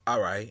All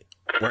right,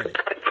 run it.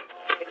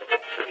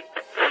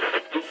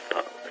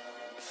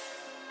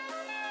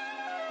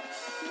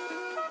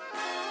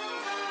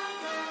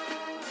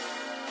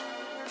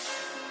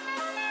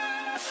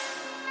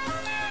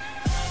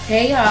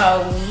 Hey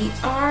y'all, we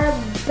are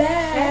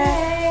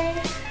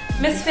back. Hey,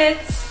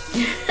 Misfits.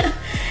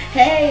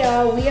 Hey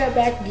y'all, we are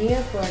back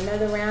again for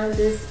another round.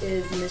 This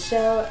is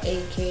Michelle,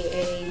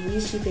 aka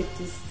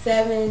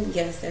Mishi57.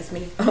 Yes, that's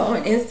me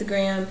on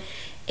Instagram.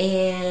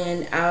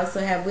 And I also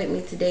have with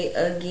me today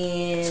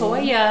again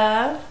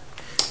Toya.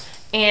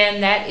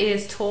 And that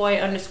is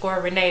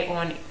Toy_Renee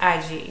on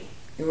IG.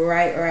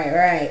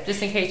 Right.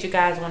 Just in case you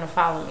guys want to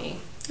follow me.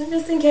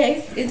 Just in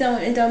case, it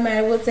don't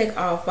matter. We'll take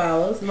all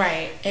follows.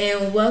 Right.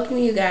 And welcome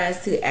you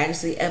guys to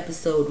actually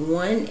episode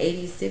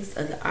 186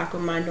 of the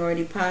Awkward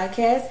Minority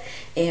Podcast.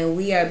 And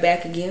we are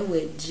back again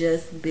with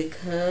Just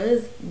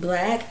Because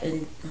Black.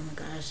 And oh my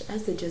gosh, I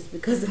said just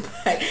because of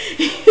black.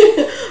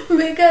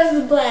 Because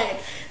of black.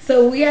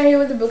 So we are here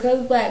with the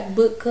Because Black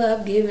Book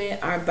Club giving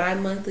our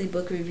bi-monthly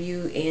book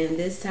review. And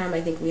this time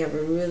I think we have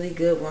a really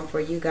good one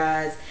for you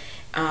guys.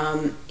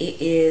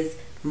 It is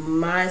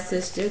My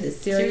Sister, the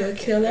Serial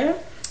Killer.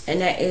 And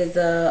that is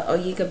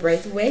Oyinka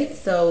Braithwaite.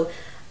 So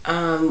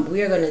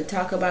we are going to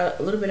talk about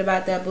a little bit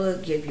about that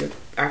book, give you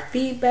our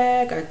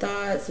feedback, our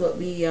thoughts, what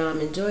we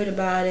enjoyed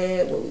about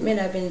it, what we may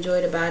not have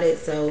enjoyed about it.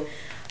 So,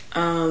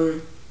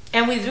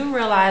 and we do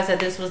realize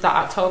that this was the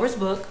October's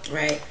book.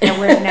 Right. And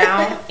we're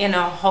now in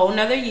a whole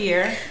nother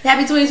year.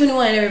 Happy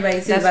 2021, everybody.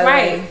 Too, That's by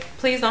right. the way.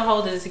 Please don't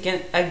hold this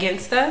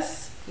against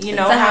us. You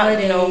know It's a how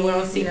holiday, we're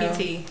on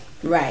CPT. You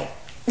know. Right.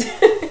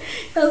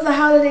 It was the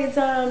holiday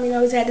time, we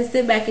just had to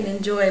sit back and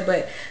enjoy,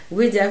 but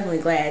we're definitely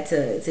glad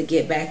to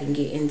get back and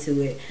get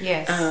into it.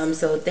 Yes.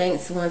 So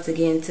thanks once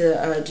again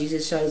to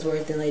Jesus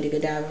Shuttlesworth and Lady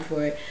Godiva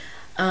for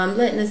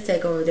letting us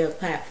take over their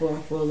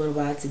platform for a little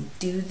while to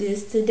do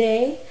this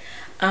today.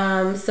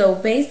 So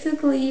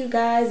basically, you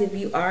guys, if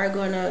you are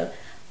going to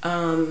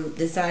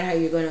decide how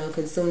you're going to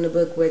consume the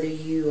book, whether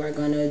you are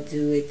going to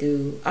do it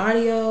through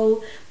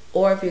audio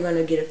or if you're going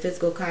to get a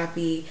physical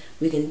copy,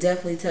 we can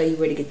definitely tell you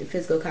where to get the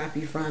physical copy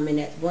from. And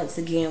that's once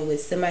again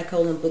with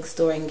Semicolon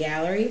Bookstore and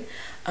Gallery.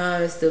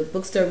 It's the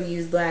bookstore we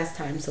used last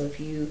time. So if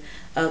you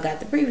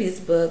got the previous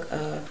book,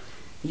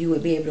 you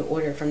would be able to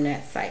order from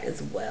that site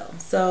as well.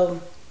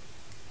 So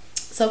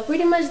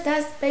pretty much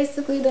that's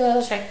basically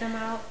the Check them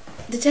out.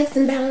 The checks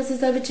and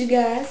balances of it, you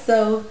guys.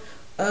 So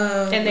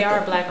and they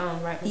are black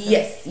owned, right?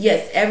 Yes.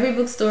 Every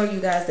bookstore, you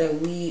guys, that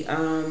we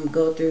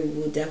go through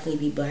will definitely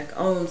be black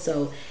owned.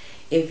 So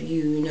if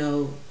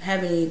you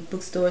have any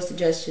bookstore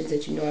suggestions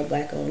that are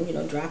black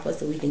owned, drop us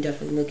so we can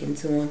definitely look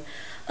into them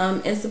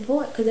and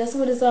support, because that's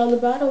what it's all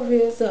about over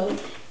here. So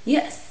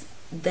yes,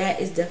 that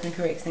is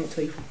definitely correct. Thanks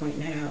to you for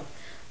pointing that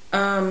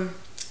out.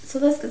 So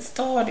let's get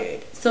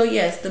started. So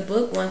yes, the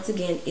book once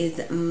again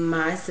is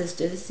My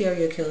Sister, the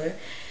Serial Killer.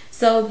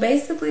 So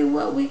basically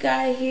what we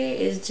got here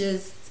is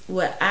just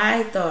what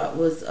I thought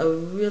was a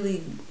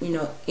really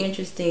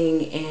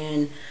interesting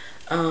and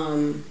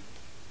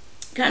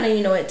kind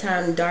of, at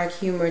times, dark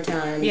humor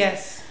times.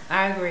 Yes,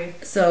 I agree.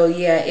 So,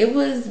 yeah, it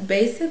was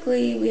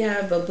basically, we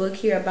have a book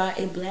here about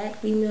a black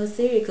female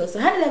serial killer. So,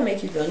 how did that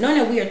make you feel? Knowing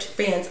that we are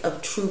fans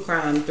of true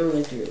crime through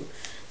and through.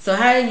 So,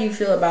 how did you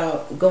feel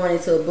about going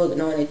into a book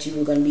knowing that you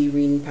were going to be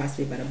reading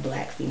possibly about a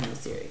black female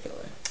serial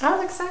killer? I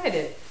was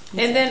excited.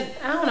 And then,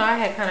 I don't know, I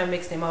had kind of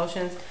mixed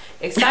emotions.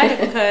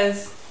 Excited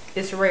because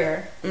it's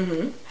rare.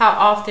 Mm-hmm. How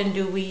often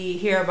do we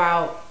hear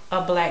about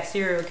a black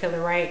serial killer,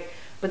 right?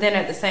 But then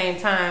at the same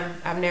time,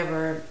 I've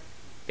never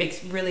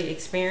really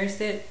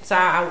experienced it. So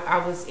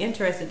I was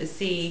interested to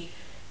see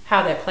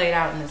how that played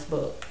out in this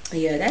book.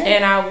 Yeah,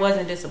 and I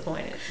wasn't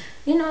disappointed.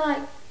 And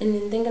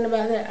then thinking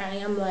about that, I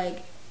am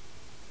like,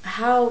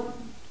 how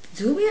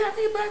do we have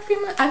any black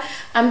female?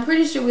 I'm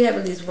pretty sure we have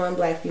at least one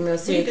black female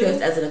serial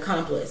killer as an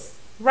accomplice.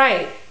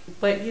 Right.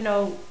 But,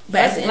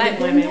 as black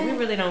women, we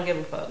really don't give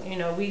a fuck. We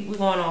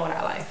going on with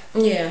our life.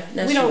 Yeah,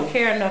 that's We true. don't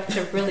care enough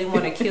to really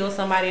want to kill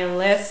somebody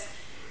unless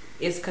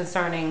it's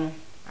concerning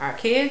our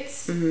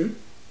kids,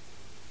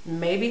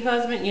 maybe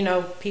husband.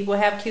 People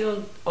have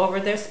killed over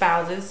their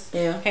spouses,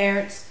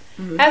 parents.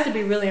 Has to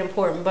be really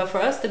important. But for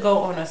us to go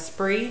on a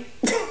spree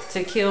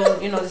to kill,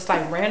 just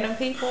like random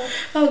people.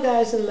 Oh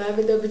gosh, I love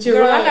it though. But you're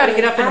Girl, right. I gotta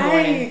get up in the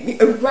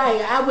morning.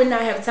 Right, I would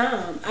not have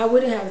time. I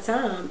wouldn't have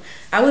time.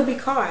 I would be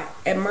caught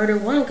at murder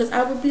one because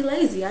I would be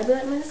lazy. I'd be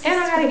like, man, and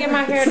I gotta get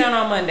my hair done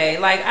on Monday.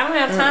 Like, I don't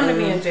have time to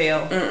be in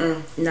jail.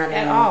 Not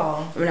at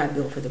all. I'm not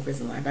built for the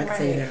prison life. I can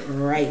tell you that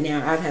right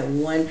now. I've had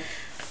one.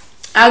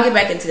 I'll get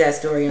back into that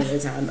story another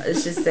time.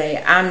 Let's just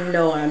say I'm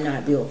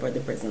not built for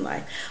the prison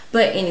life.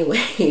 But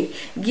anyway,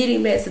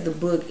 getting back to the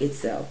book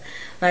itself,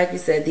 like we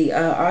said, the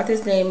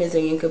author's name is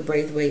Oyinka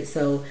Braithwaite.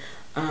 So,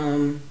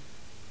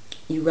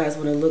 you guys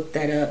want to look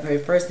that up. Her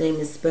first name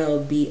is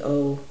spelled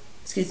Oyynka.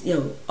 Excuse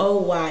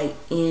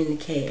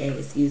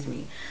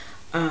me.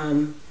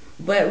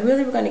 But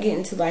really, we're going to get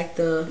into like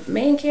the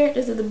main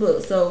characters of the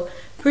book. So,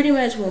 pretty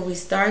much when we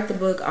start the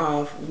book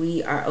off,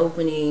 we are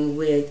opening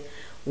with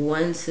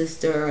one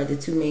sister or the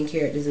two main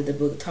characters of the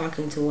book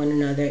talking to one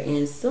another,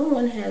 and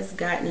someone has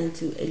gotten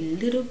into a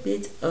little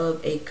bit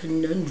of a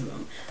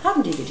conundrum. How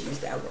often do you get to use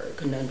that word,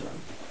 conundrum?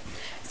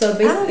 So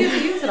basically, I don't get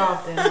to use it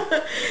often.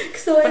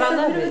 So it's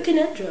a bit of a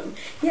conundrum.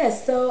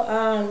 Yes,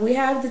 so we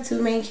have the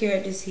two main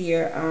characters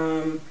here.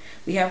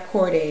 We have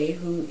Corday,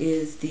 who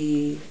is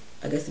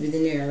I guess to be the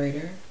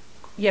narrator.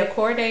 Yeah,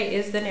 Corday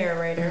is the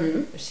narrator.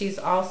 Mm-hmm. She's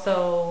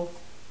also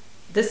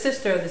the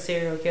sister of the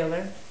serial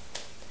killer.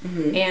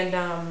 Mm-hmm.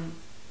 And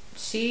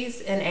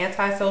she's an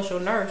antisocial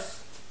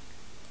nurse,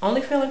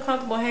 only feeling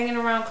comfortable hanging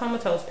around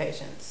comatose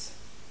patients.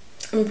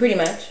 Pretty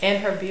much.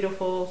 And her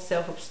beautiful,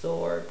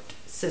 self-absorbed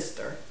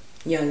sister.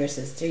 Younger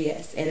sister,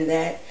 yes. And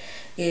that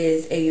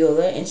is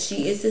Ayoola, and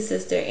she is the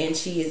sister, and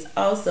she is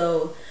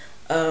also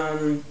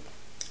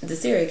the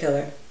serial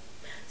killer.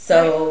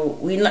 So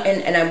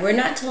right. We're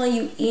not telling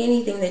you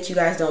anything that you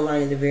guys don't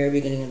learn at the very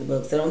beginning of the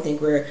book. So don't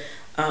think we're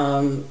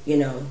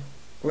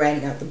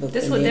writing out the book.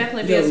 This would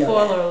definitely be a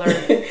spoiler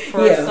alert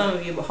for some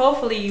of you, but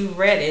hopefully you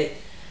read it,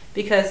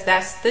 because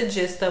that's the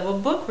gist of a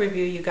book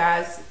review, you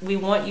guys. We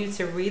want you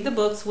to read the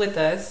books with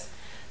us,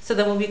 so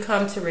that when we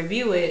come to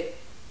review it,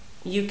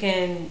 you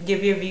can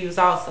give your views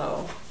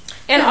also.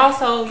 And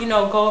also,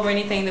 go over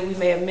anything that we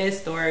may have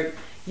missed or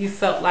you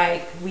felt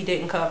like we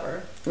didn't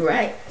cover.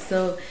 Right.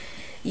 So,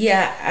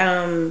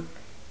 yeah,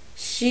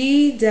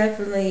 she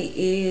definitely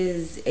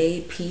is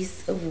a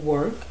piece of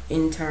work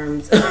in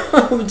terms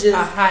of just... a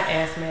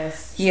hot-ass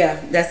mess.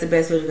 Yeah, that's the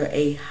best way to go.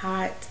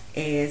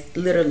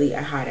 Literally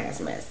a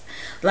hot-ass mess.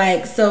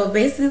 Like, so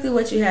basically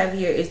what you have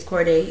here is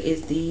Corday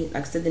is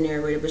like I said, the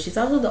narrator, but she's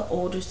also the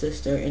older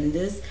sister, and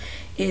this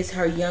is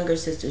her younger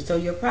sister. So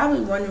you're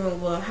probably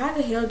wondering, well, how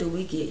the hell do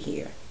we get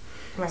here?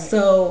 Right.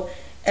 So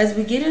as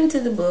we get into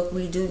the book,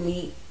 we do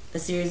meet a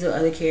series of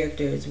other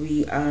characters.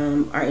 We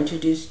are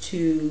introduced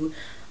to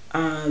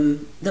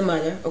the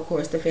mother, of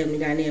course, the family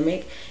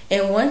dynamic.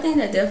 And one thing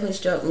that definitely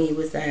struck me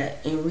was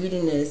that in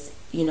reading this,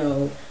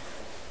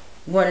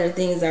 one of the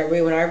things I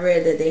read when I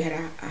read that they had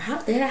a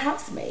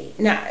housemaid,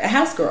 now a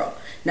house girl.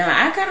 Now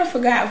I kind of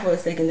forgot for a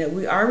second that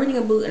we are reading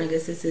a book, and I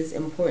guess this is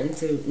important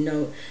to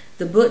note.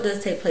 The book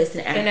does take place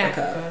in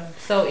Africa.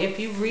 So if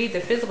you read the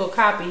physical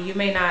copy, you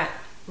may not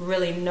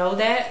really know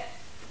that.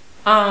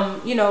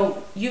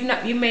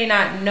 You may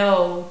not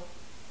know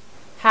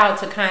how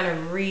to kind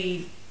of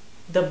read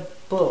the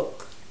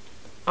book,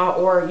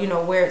 or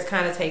where it's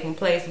kind of taking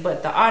place.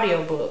 But the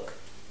audiobook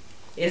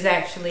is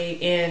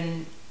actually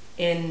in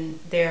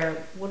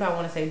their, what do I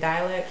want to say,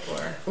 dialect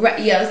or? Right,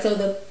 yeah, so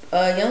the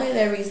young lady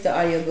that reads the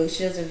audiobook,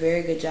 she does a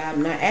very good job.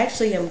 And I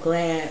actually am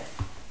glad,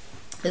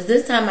 because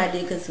this time I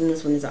did consume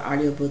this one as an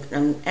audiobook. And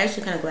I'm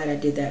actually kind of glad I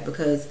did that,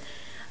 because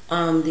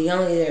the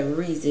young lady that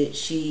reads it,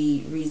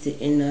 she reads it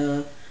in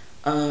the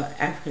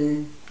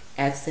African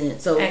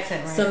accent. So right.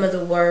 Some of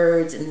the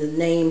words and the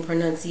name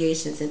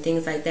pronunciations and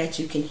things like that,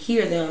 you can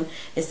hear them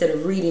instead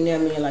of reading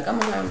them, and you're like, oh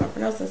my God, am I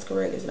pronouncing this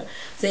correct?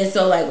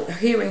 So like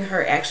hearing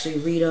her actually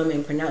read them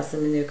and pronounce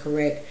them in their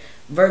correct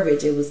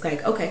verbiage, it was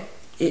like, okay,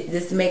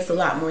 this makes a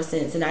lot more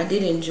sense. And I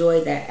did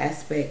enjoy that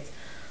aspect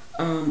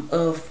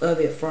of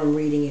it from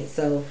reading it.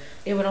 So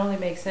it would only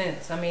make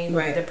sense. I mean,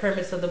 right. The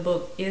premise of the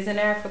book is in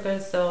Africa,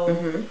 so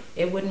mm-hmm.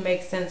 It wouldn't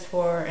make sense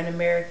for an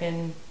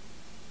American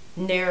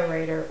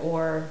narrator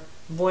or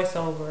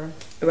voiceover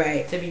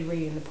right to be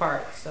reading the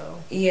part.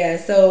 So the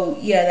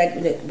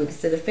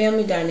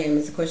family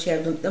dynamics, of course, you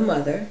have the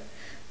mother,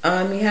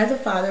 you have the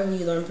father, who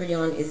you learn pretty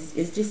on is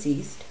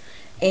deceased,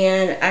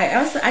 and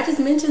I just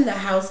mentioned the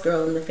house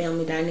girl in the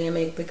family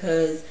dynamic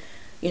because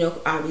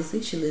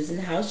obviously she lives in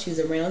the house, she's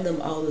around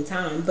them all the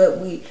time, but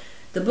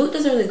the book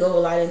doesn't really go a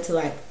lot into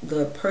like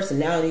the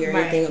personality or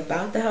anything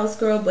about the house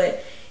girl,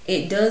 but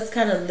it does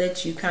kind of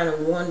let you kind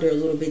of wonder a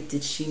little bit,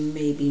 did she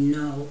maybe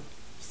know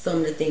some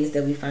of the things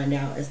that we find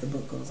out as the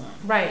book goes on.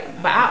 Right.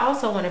 But I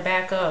also want to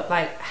back up.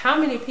 Like, how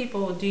many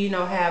people do you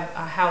know have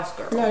a house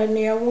girl? Not a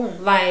near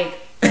one. Like,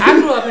 I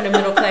grew up in a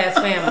middle class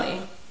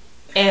family,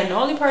 and the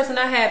only person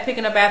I had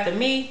picking up after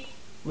me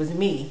was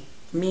me.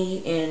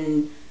 Me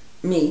and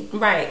me.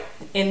 Right.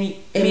 And me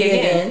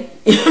again.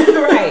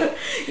 Right.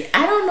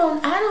 I don't know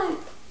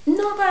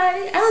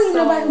even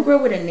know nobody who grew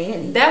up with a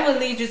nanny. That would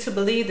lead you to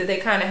believe that they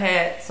kind of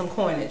had some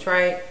coinage,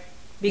 right?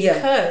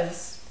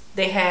 Because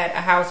they had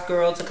a house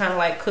girl to kind of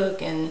like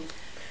cook and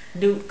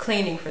do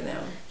cleaning for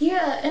them.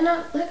 Yeah, and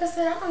like I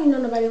said, I don't even know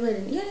nobody who had a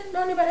nanny. You didn't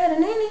know anybody had a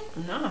nanny?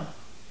 No.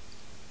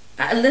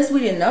 Unless we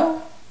didn't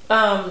know.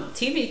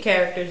 TV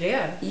characters,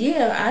 yeah.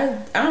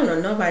 Yeah, I don't know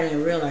nobody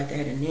in real life that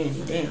had a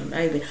nanny. Damn,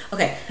 not even.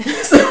 Okay.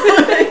 So,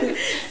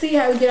 see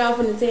how we get off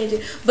on the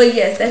tangent. But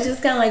yes, that's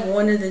just kind of like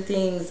one of the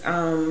things,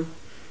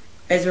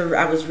 as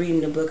I was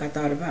reading the book, I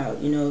thought about,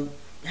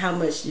 how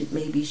much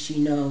maybe she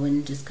know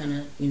and just kind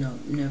of,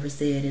 never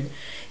said. And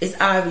it's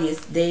obvious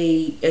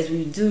as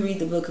we do read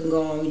the book and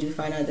go on, we do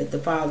find out that the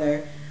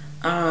father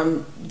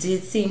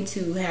did seem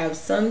to have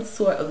some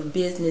sort of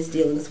business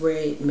dealings where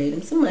it made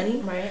him some money.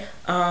 Right.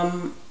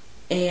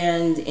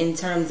 And in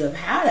terms of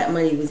how that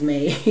money was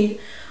made,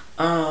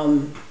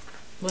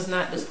 was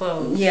not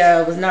disclosed.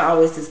 Yeah, it was not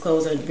always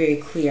disclosed or very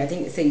clear. I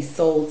think it said he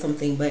sold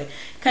something, but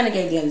kind of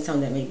gave the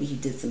undertone that maybe he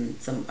did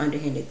some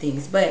underhanded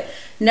things. But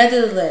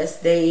nevertheless,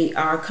 they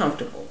are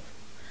comfortable.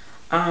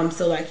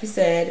 So like you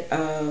said,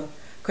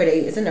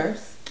 Corday is a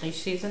nurse.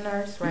 She's a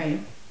nurse, right?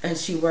 Mm-hmm. And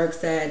she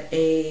works at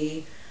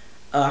a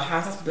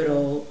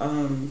hospital,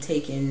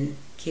 taking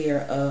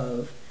care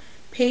of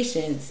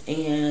patients.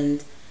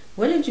 And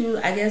what did you,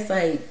 I guess,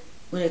 like,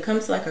 when it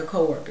comes to like her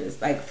coworkers,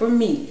 like for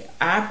me,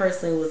 I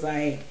personally was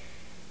like,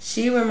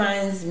 she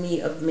reminds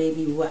me of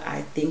maybe what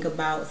I think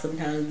about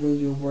sometimes when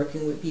you're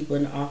working with people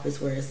in the office,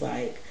 where it's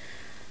like,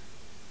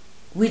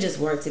 we just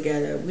work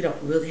together. We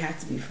don't really have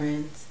to be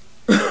friends.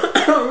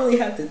 I don't really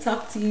have to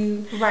talk to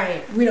you.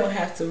 Right. We don't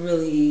have to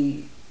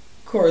really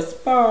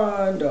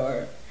correspond,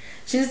 or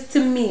just,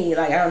 to me,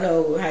 like, I don't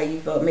know how you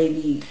felt.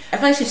 Maybe I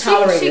feel like she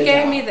tolerated. She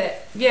gave me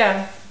that.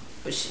 Yeah,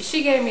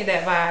 she gave me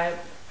that vibe.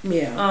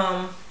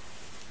 Yeah.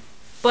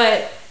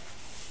 But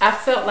I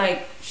felt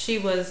like she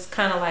was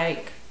kind of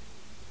like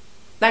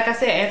I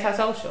said,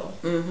 antisocial.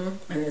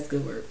 Mm-hmm. And that's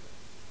good word.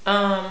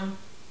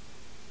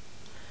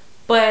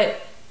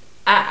 But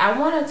I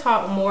want to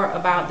talk more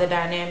about the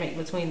dynamic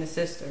between the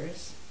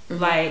sisters.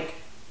 Mm-hmm.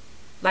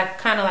 Like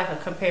kind of like a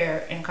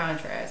compare and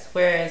contrast.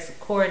 Whereas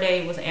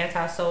Corday was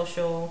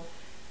antisocial.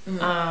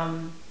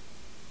 Mm-hmm.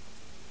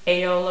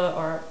 Ayola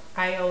or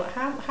Iola,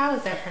 how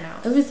is that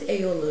pronounced? It was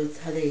Ayola is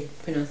how they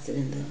pronounced it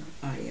in the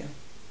audio.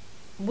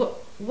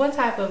 What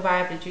type of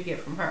vibe did you get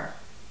from her?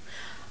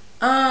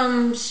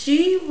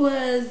 She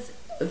was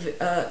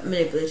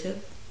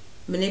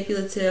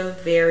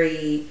manipulative,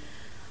 very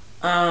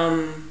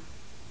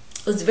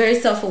was very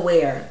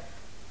self-aware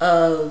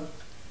of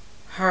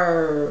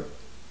her,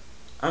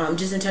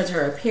 just in terms of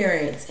her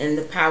appearance and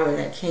the power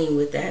that came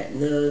with that,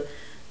 and the,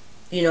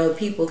 you know,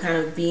 people kind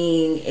of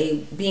being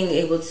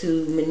able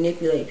to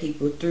manipulate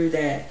people through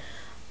that.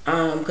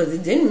 Because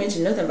it didn't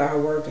mention nothing about her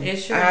working. It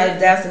sure didn't.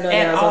 That's another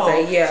thing I was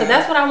going to say. Yeah. So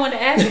that's what I wanted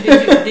to ask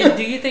you.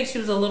 Do you think she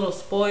was a little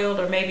spoiled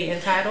or maybe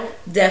entitled?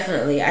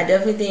 Definitely. I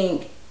definitely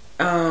think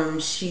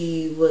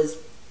she was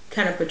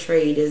kind of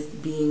portrayed as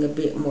being a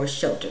bit more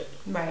sheltered.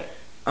 Right.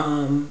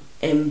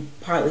 And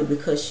partly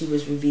because she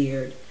was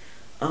revered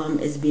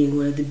as being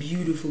one of the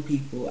beautiful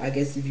people, I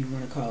guess, if you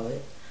want to call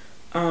it.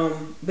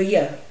 But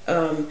yeah.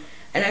 And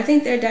I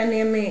think their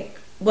dynamic...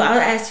 Well,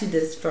 I'll ask you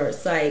this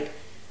first. Like,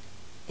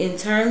 in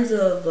terms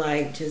of,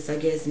 like, just, I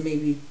guess,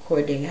 maybe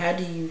Corday, how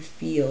do you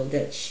feel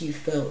that she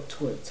felt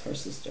towards her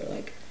sister?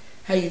 Like,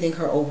 how do you think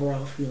her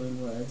overall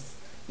feeling was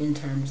in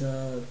terms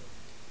of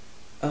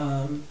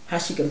how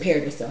she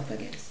compared herself, I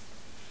guess?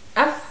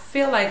 I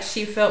feel like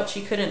she felt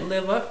she couldn't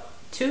live up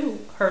to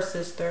her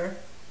sister,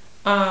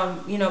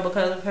 you know,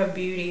 because of her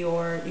beauty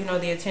or, you know,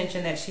 the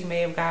attention that she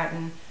may have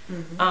gotten.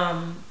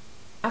 Mm-hmm.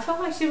 I felt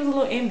like she was a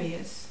little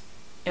envious,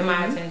 in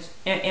my attention,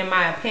 in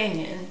my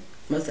opinion.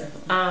 Most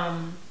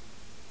definitely.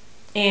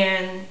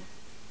 And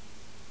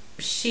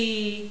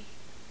she,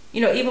 you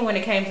know, even when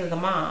it came to the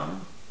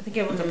mom, I think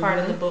it was a part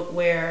of the book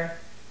where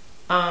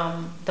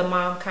the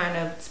mom kind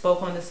of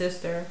spoke on the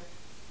sister.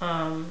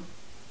 I'm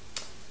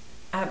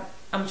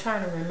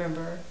trying to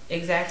remember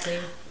exactly.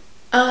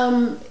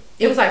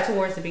 It was like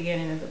towards the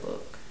beginning of the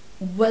book.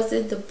 Was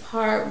it the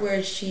part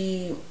where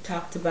she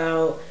talked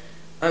about?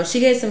 She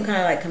gave some kind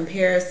of like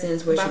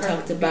comparisons where she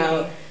talked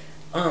about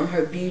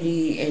her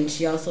beauty, and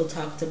she also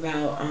talked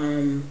about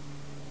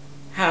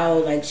how,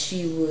 like,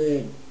 she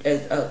would,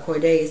 as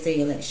Corday is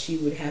saying, like, she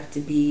would have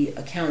to be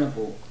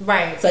accountable.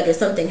 Right. So, like, if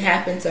something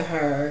happened to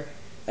her,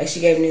 like,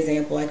 she gave an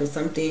example, like, of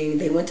something,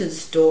 they went to the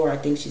store, I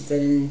think she said,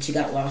 and she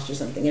got lost or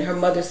something, and her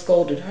mother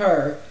scolded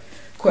her,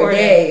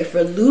 Corday,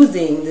 for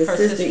losing the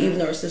sister, even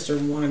though her sister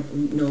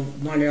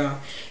wandered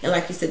off. And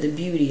like you said, the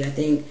beauty, I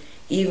think,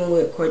 even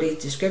with Corday's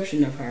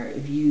description of her,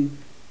 if you,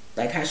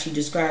 like, how she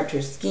described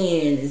her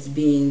skin as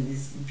being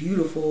this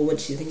beautiful, what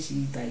she thinks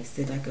she, like,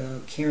 said, like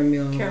a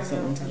caramel or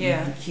something,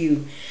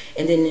 hue,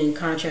 and then in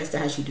contrast to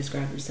how she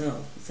described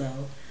herself. So,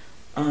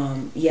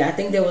 yeah, I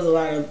think there was a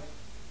lot of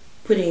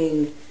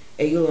putting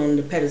Ayula on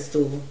the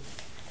pedestal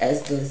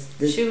as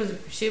the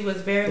she was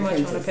very much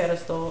princess. On a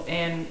pedestal,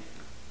 and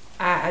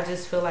I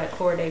just feel like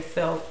Corday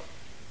felt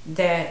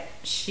that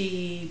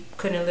she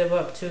couldn't live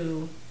up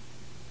to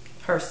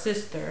her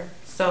sister.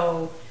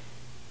 So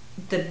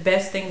the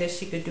best thing that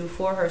she could do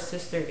for her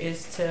sister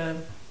is to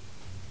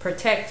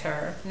protect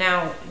her.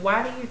 Now,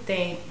 why do you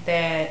think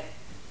that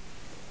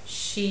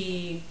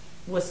she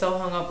was so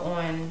hung up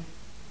on,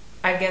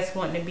 I guess,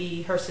 wanting to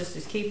be her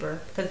sister's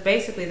keeper? Because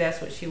basically that's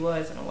what she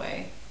was in a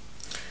way.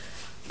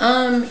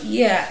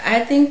 Yeah,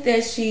 I think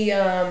that she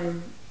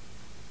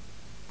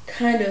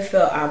kind of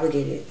felt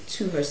obligated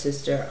to her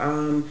sister.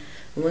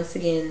 Once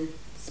again,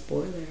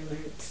 spoiler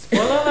alert.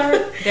 Spoiler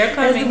alert. They're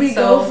coming. As we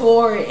go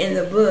forward in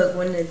the book,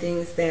 one of the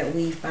things that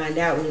we find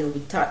out,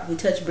 we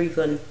touched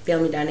briefly on the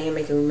family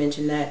dynamic, and we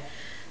mentioned that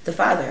the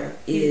father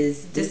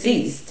is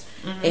deceased.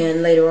 Mm-hmm.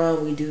 And later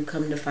on, we do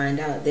come to find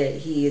out that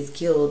he is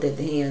killed at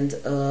the hands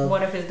of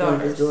one of his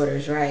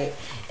daughters, right?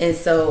 And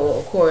so,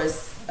 of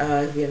course,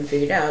 if you haven't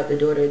figured out, the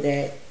daughter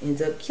that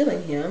ends up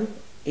killing him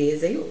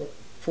is Ayoola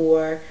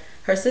for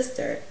her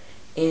sister.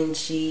 And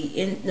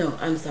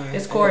I'm sorry.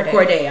 It's Corday.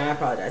 Corday, I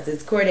apologize.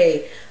 It's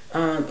Corday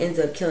ends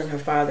up killing her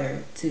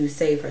father to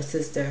save her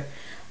sister.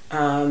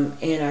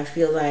 And I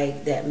feel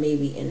like that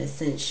maybe in a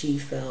sense she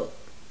felt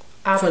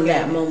from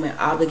that moment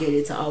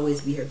obligated to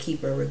always be her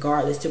keeper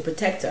regardless, to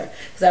protect her,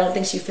 because I don't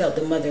think she felt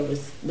the mother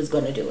was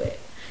going to do it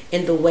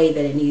in the way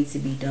that it needs to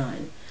be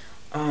done.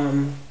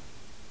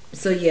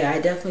 So yeah, I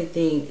definitely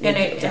think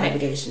the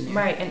obligation there.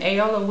 Right, and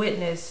Ayoola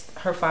witnessed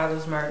her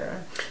father's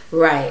murder.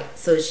 Right,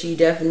 so she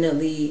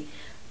definitely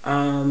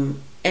and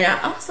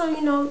I also,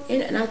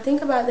 and I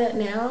think about that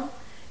now,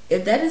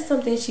 if that is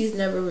something she's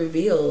never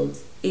revealed,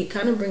 it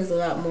kind of brings a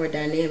lot more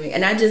dynamic.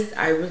 And I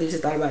really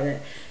just thought about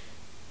that.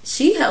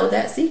 She held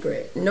that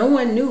secret. No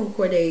one knew,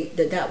 Corday,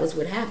 that was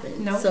what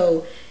happened. Nope.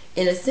 So,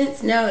 in a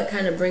sense, now it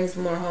kind of brings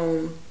more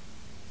home,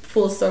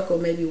 full circle,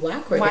 maybe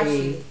why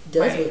Corday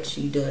does what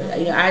she does.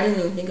 Mm-hmm. I didn't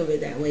even think of it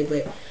that way,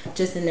 but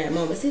just in that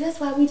moment. See, that's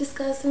why we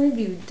discussed and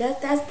reviewed. That's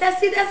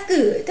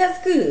good.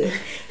 That's good.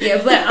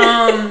 Yeah,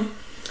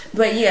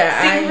 but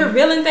yeah. See, we're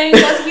revealing things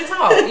as we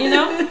talk,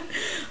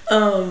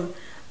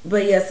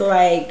 But yeah, so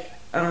like,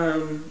 how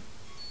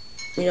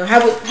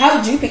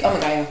would you pick? Oh my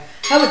God,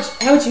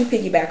 how would you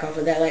piggyback off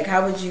of that? Like,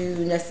 how would you,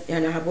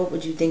 what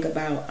would you think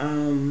about,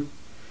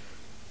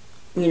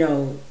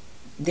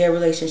 their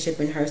relationship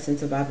and her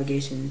sense of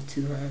obligation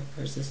to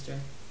her sister?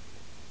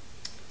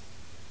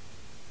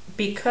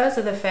 Because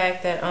of the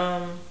fact that,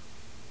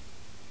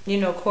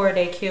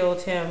 Corday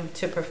killed him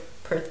to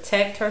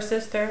protect her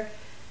sister.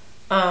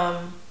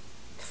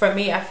 For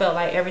me, I felt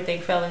like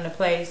everything fell into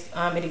place.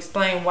 It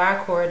explained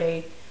why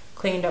Corday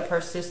cleaned up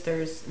her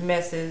sister's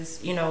messes,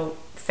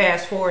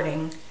 fast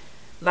forwarding,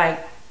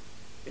 like,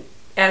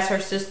 as her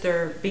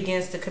sister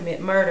begins to commit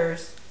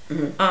murders,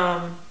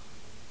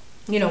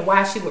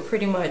 why she would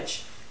pretty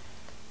much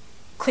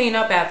clean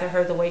up after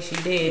her the way she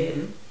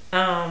did.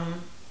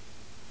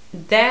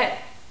 That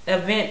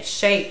event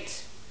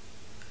shaped,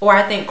 or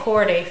I think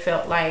Corday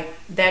felt like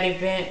that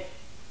event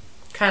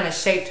kind of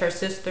shaped her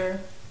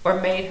sister or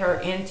made her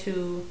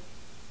into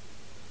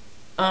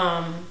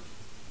kind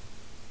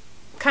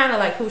of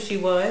like who she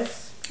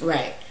was.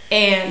 Right.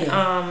 And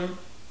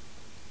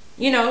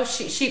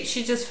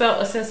she just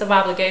felt a sense of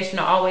obligation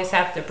to always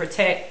have to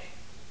protect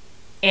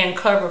and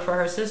cover for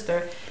her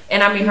sister.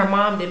 And I mean, her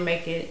mom didn't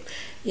make it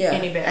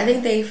any better. I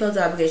think they felt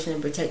the obligation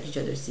to protect each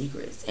other's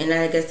secrets. And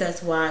I guess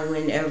that's why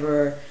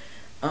whenever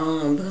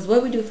because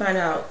what we do find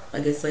out,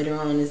 I guess later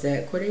on, is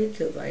that Ayoola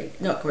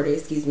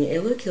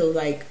killed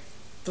like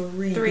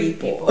three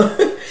people.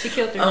 She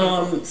killed 3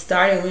 people.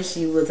 Starting when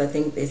she was, I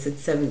think they said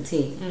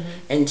 17.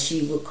 And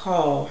she would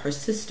call her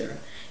sister.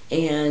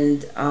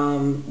 And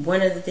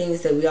one of the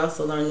things that we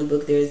also learn in the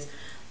book, there's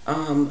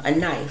a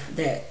knife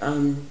that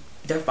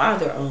their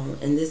father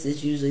owned, and this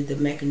is usually the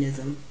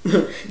mechanism.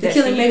 The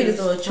killing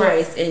mechanism of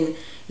choice. Right.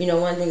 And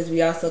one of the things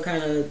we also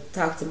kind of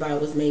talked about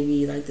was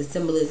maybe like the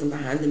symbolism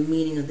behind the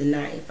meaning of the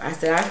knife. I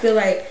said I feel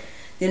like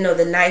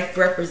the knife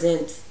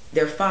represents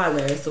their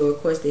father, so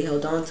of course they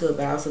held on to it,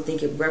 but I also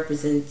think it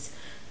represents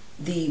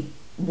the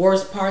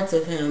worst parts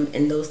of him,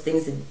 and those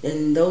things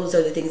and those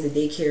are the things that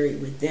they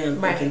carried with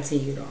them and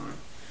continued on.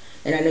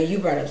 And I know you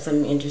brought up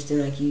something interesting,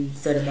 like you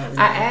said about the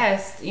knife. I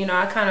asked,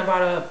 I kind of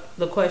brought up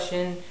the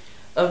question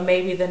of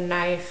maybe the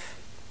knife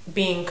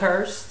being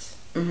cursed.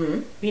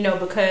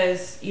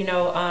 Because in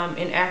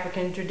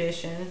African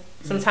tradition,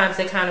 sometimes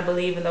they kind of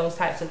believe in those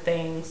types of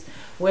things,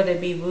 whether it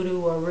be voodoo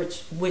or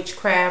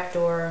witchcraft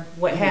or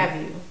what have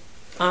you.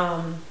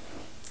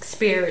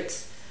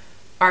 Spirits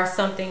are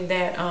something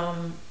that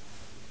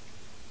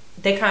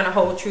they kind of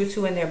hold true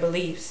to in their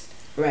beliefs.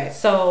 Right.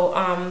 So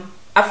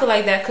I feel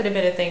like that could have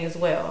been a thing as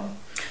well.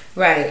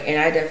 Right, and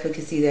I definitely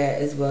could see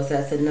that as well. So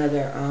that's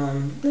another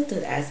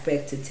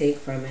aspect to take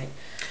from it.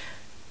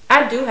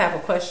 I do have a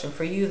question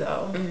for you,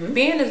 though.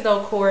 Being as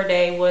though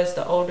Corday was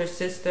the older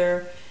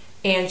sister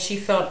and she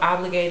felt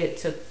obligated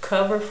to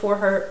cover for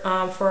her,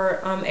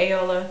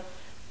 Ayoola,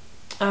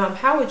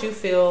 how would you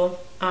feel,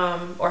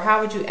 or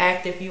how would you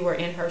act if you were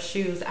in her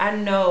shoes? I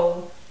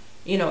know,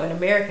 in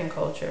American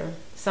culture,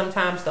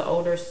 sometimes the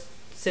older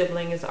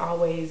sibling is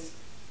always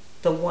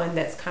the one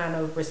that's kind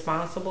of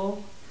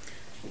responsible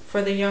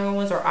for the younger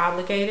ones, or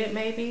obligated,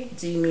 maybe.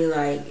 Do you mean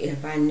like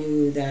if I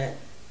knew that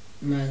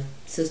my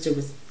sister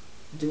was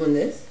doing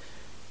this?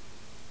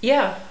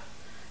 Yeah.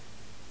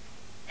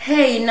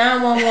 Hey,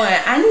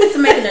 911, I need to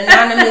make an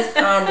anonymous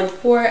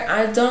report.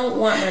 I don't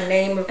want my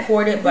name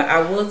recorded, but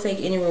I will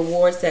take any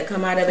rewards that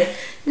come out of it.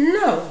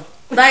 No.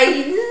 No,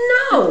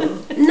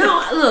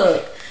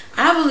 look,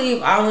 I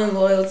believe all in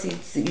loyalty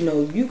to,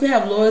 you can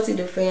have loyalty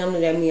to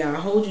family. That means I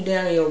hold you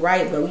down and you're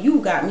right, but you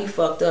got me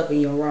fucked up and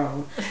you're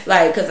wrong.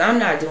 Like, because I'm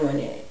not doing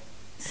it.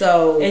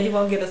 So. And you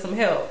won't get us some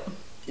help.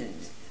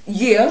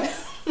 Yeah.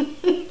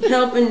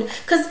 Helping,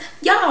 because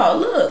y'all,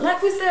 look,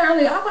 like we said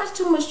earlier, I watched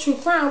too much true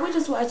crime. We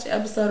just watched an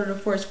episode of The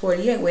Force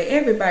 48 where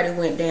everybody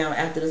went down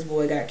after this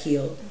boy got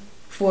killed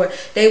before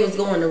they was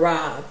going to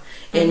rob.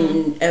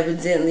 And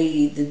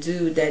evidently the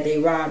dude that they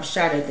robbed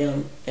shot at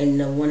them, and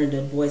one of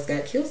the boys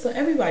got killed. So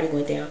everybody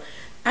went down.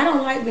 I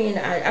don't like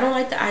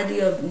the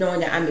idea of knowing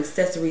that I'm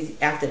accessories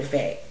after the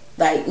fact.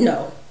 Like,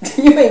 no,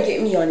 you ain't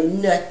get me on it,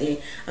 nothing.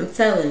 I'm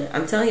telling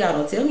y'all,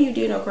 don't tell me you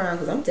did no crime,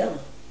 because I'm telling.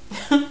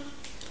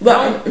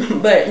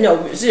 but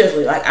no,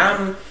 seriously, like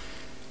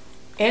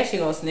and she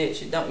gonna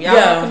snitch. Y'all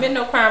don't commit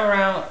no crime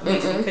around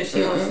Lisa, because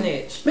she gonna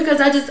snitch. Because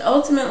I just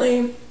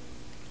ultimately,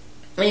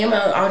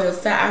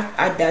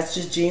 that's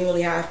just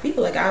genuinely how I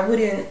feel. Like, I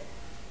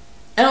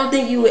don't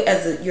think you would,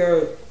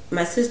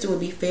 my sister, would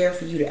be fair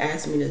for you to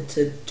ask me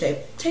to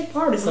take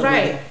part in something.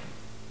 Right.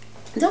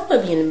 Don't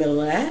put me in the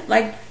middle of that.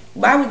 Like,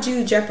 why would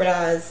you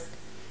jeopardize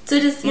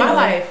my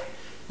life?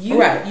 You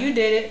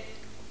did it.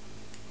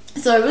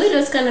 So it really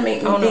just kind of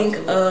made me think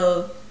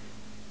of,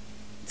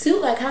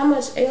 too, like, how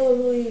much Ayla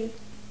really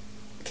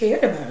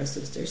cared about her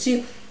sister.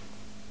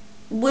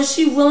 Was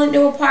she willing?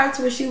 There were parts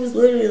where she was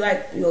literally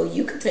like,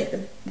 you could take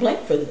the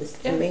blame for this.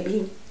 Yeah. And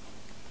maybe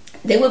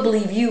they would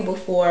believe you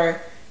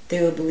before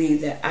they would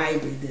believe that I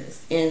did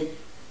this. And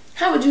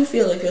how would you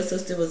feel if your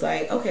sister was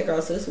like, okay,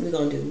 girl, so this is what we're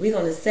going to do. We're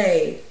going to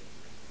say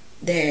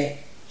that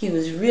he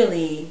was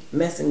really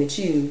messing with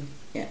you.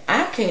 And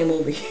I came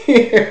over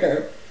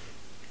here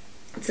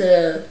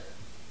to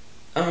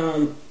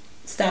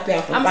stop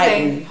y'all from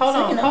fighting. Hold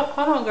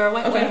on, girl.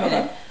 Wait a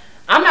minute.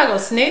 I'm not gonna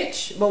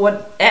snitch,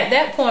 but at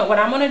that point, what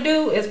I'm gonna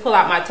do is pull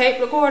out my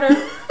tape recorder.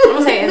 I'm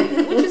gonna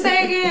say, "What you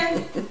say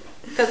again?"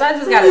 Because I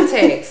just got a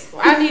text.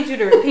 I need you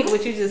to repeat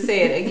what you just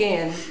said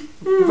again,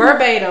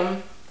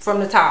 verbatim from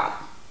the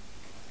top.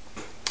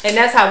 And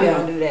that's how we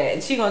gonna do that.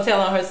 And she gonna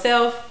tell on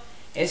herself,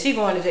 and she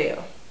going to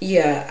jail.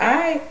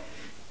 Yeah,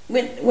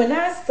 when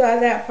I saw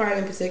that part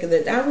in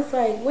particular, I was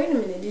like, wait a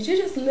minute, did you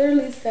just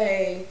literally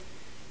say,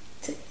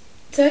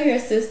 tell your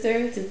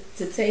sister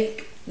to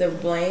take the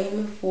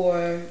blame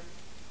for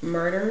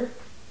murder?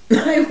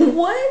 Like,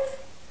 what?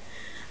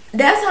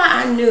 That's how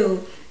I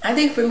knew. I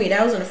think for me,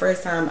 that was the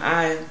first time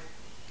I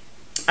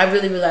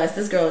really realized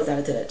this girl is out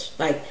of touch.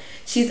 Like,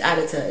 she's out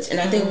of touch.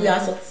 And I think we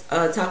also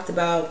talked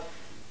about,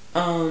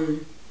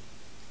 you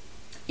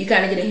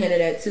kind of get a hint of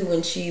that too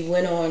when she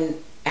went on,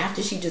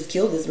 after she just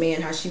killed this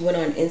man, how she went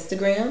on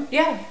Instagram.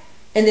 Yeah.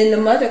 And then the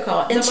mother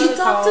called, and she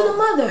talked to the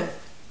mother.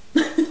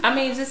 I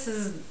mean, this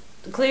is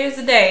clear as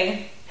the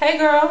day. Hey,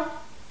 girl.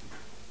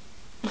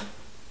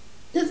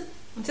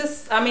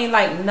 Just, I mean,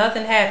 like,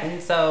 nothing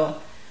happened.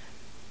 So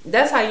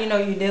that's how you know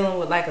you're dealing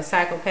with, like, a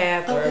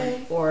psychopath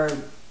or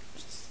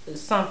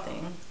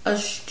something. A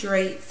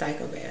straight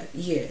psychopath,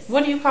 yes.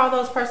 What do you call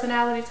those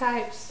personality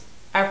types?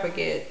 I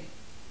forget.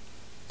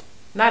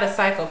 Not a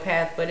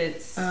psychopath, but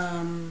it's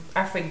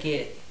I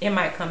forget. It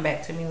might come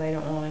back to me later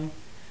on.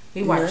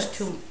 We watched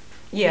two.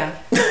 Yeah,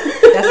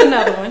 that's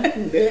another one.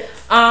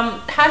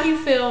 How do you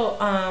feel,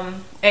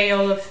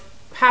 Ayola?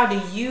 How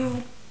do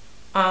you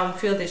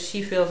feel that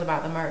she feels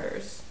about the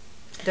murders?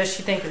 Does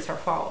she think it's her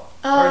fault,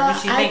 or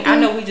does she think? I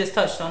know we just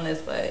touched on this,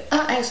 but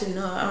actually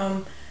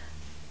no.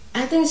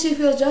 I think she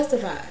feels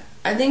justified.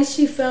 I think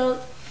she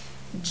felt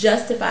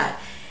justified,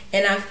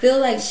 and I feel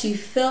like she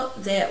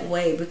felt that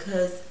way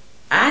because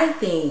I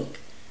think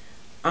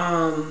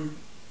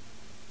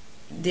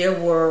there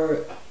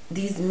were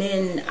these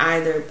men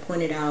either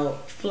pointed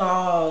out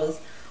flaws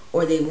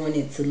or they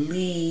wanted to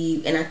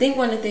leave. And I think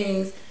one of the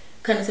things,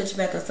 kind of touching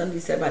back on something you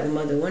said about the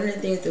mother, one of the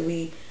things that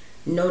we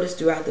noticed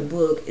throughout the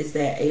book is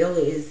that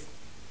Ayola is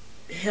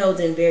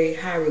held in very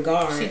high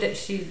regard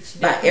she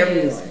by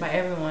everyone. By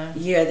everyone.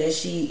 Yeah, that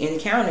she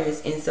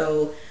encounters. And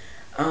so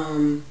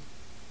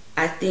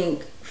I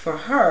think for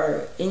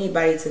her,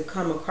 anybody to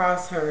come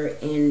across her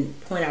and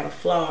point out a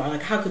flaw,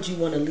 like, how could you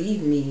want to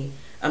leave me?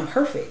 I'm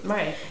perfect.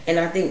 Right. And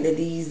I think that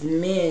these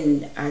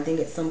men, I think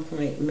at some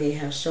point may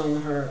have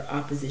shown her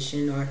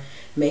opposition or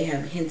may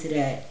have hinted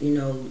at,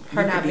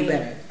 her not being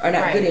better or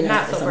not good enough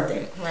not or so something.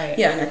 Perfect. Right.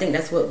 Yeah, and I think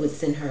that's what would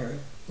send her,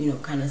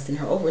 kind of send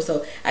her over.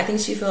 So I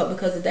think she felt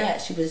because of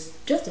that, she was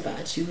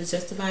justified. She was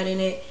justified in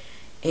it.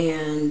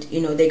 And,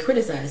 they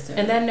criticized her.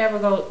 And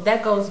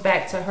that goes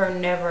back to her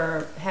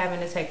never having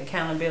to take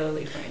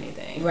accountability for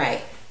anything.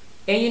 Right.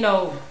 And,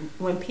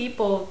 when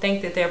people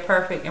think that they're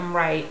perfect and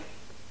right,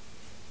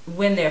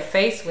 when they're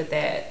faced with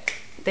that,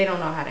 they don't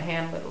know how to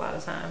handle it a lot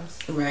of times.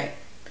 Right.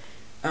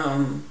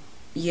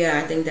 Yeah,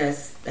 I think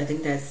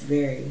that's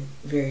very,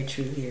 very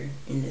true here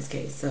in this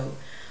case. So,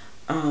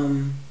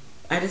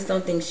 I just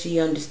don't think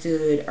she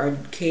understood or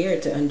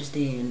cared to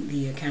understand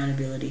the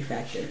accountability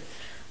factor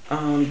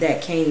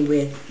that came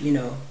with,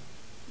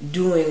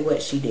 doing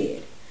what she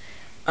did.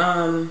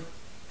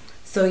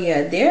 So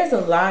yeah, there's a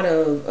lot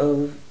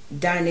of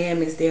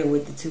dynamics there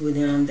with the two of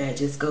them that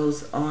just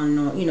goes on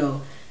and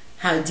on,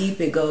 how deep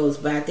it goes,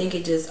 but I think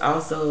it just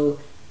also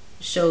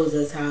shows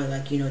us how,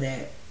 like,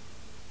 that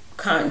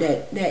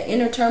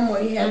inner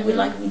turmoil you have with,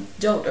 like we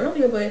joked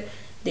earlier, but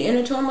the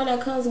inner turmoil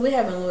that comes with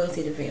having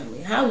loyalty to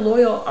family. How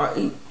loyal are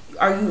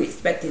you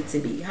expected to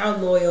be? How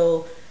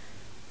loyal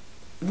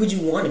would you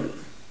want to be?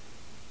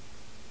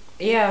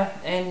 Yeah,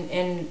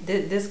 and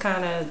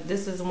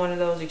this is one of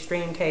those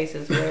extreme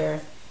cases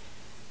where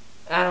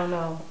I don't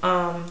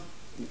know.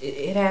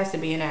 It has to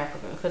be in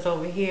Africa because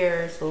over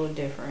here it's a little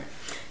different.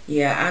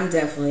 Yeah, I'm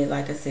definitely,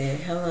 like I said,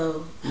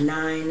 hello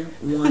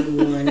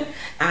 911.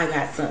 I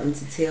got something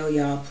to tell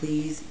y'all.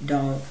 Please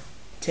don't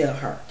tell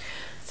her.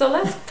 So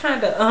let's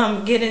kind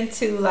of get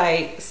into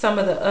like some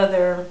of the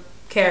other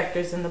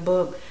characters in the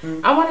book.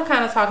 Mm-hmm. I want to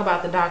kind of talk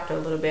about the doctor a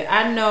little bit.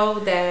 I know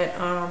that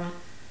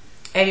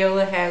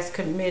Ayola has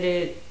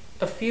committed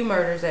a few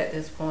murders at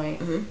this point.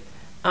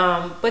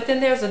 Mm-hmm. But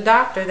then there's a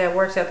doctor that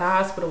works at the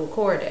hospital with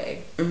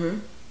Corday. Mm-hmm.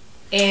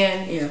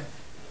 And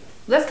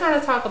let's kind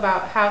of talk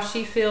about how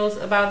she feels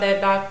about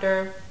that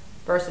doctor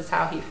versus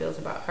how he feels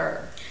about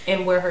her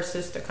and where her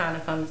sister kind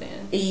of comes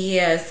in.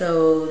 Yeah,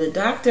 so the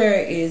doctor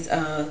is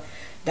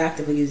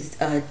Dr.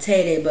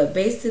 Tede, but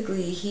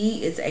basically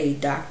he is a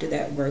doctor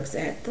that works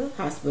at the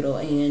hospital,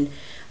 and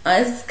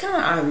it's kind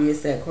of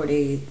obvious that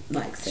Corday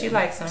likes him. She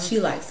likes him. She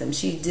likes him.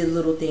 She did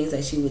little things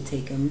like she would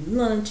take him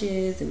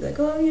lunches and be like,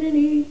 "Oh, you didn't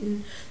eat,"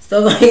 and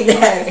stuff like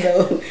that.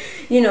 So,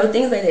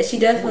 things like that. She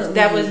definitely...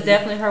 That was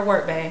definitely her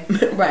work bae.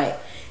 Right.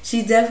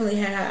 She definitely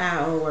had her eye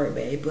on Work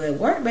Bae, but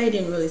Work Bae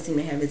didn't really seem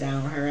to have his eye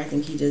on her. I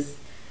think he just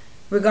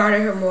regarded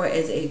her more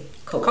as a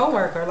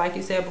co-worker, like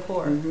you said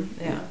before.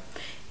 Mm-hmm. Yeah.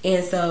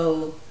 And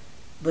so,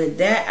 but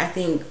that I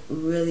think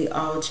really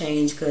all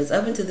changed because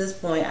up until this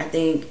point, I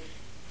think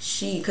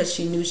because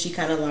she knew she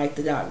kind of liked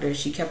the doctor,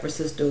 she kept her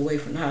sister away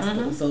from the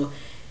hospital. Mm-hmm. So,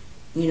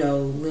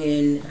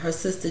 when her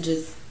sister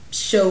just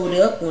showed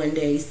up one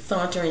day,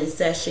 sauntering and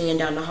sashaying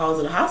down the halls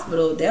of the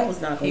hospital, that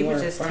was not going to work.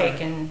 He was just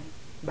taken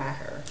by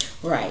her.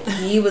 Right.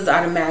 He was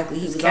automatically,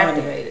 he was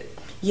captivated.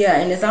 Yeah,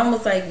 and it's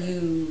almost like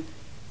you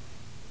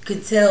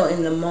could tell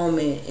in the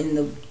moment in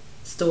the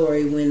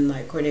story when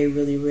like Corday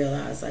really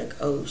realized like,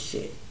 oh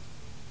shit,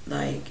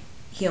 like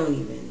he don't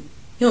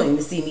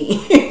even see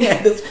me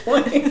at this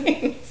point.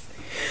 This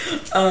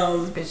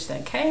bitch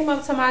that came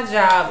up to my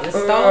job and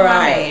stole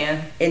my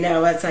man. And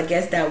now I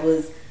guess that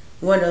was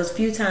one of those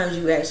few times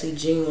you actually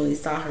genuinely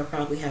saw her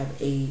probably have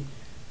a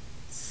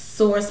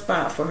sore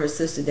spot for her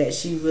sister that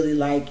she really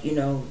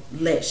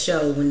let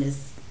show when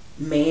this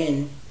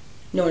man,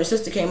 when her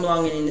sister came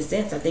along and in a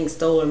sense I think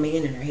stole her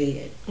man in her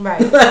head.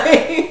 Right.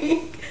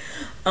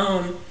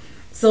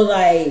 So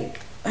like,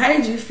 how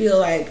did you feel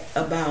like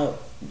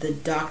about the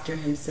doctor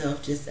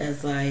himself, just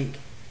as like,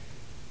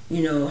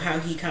 how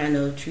he kind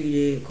of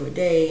treated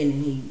Corday and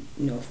then he,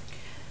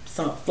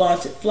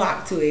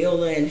 flocked to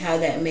Ayola, and how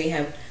that may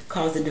have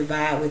caused a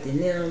divide within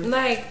them?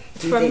 Like,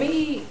 for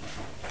me,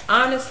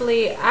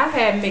 honestly, I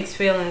had mixed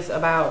feelings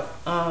about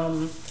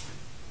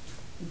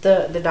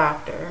the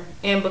doctor,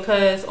 and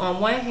because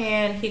on one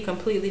hand he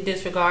completely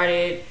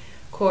disregarded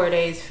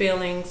Corday's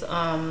feelings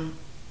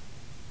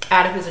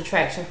out of his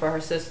attraction for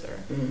her sister.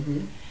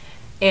 Mm-hmm.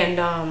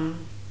 And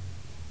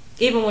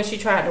even when she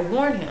tried to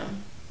warn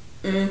him,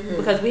 mm-hmm.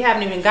 because we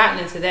haven't even gotten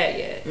into that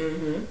yet.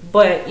 Mm-hmm.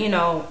 But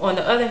on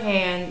the other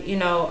hand,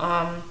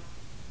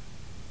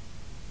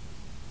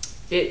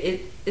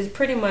 it is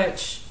pretty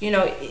much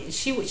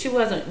she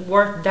wasn't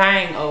worth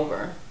dying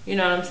over. You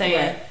know what I'm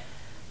saying?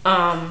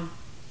 Right.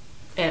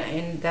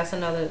 And that's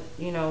another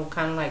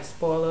kind of like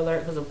spoiler alert,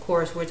 because of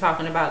course we're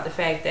talking about the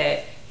fact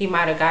that he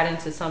might have got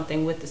into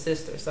something with the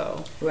sister.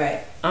 So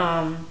right.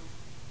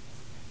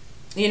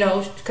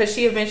 Because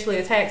she eventually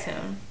attacks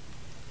him,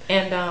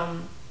 and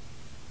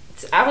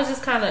I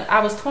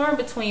was torn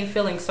between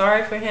feeling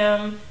sorry for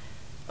him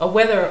or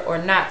whether or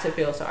not to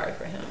feel sorry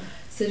for him.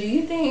 So do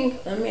you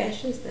think, let me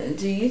ask you this then,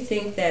 do you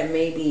think that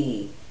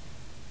maybe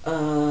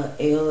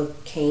Ayola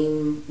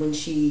when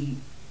she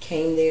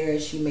came there,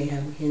 she may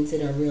have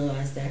hinted or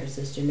realized that her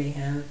sister maybe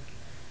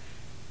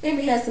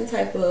had some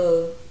type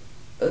of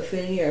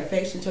affinity or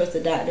affection towards the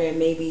doctor, and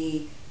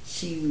maybe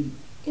she,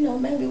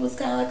 maybe it was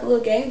kind of like a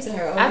little game to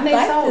her. I think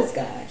so. This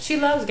guy. She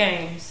loves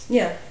games.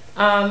 Yeah.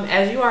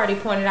 As you already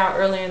pointed out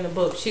earlier in the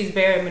book, she's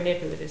very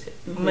manipulative.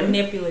 Mm-hmm.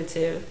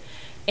 Manipulative.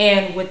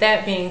 And with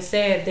that being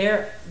said,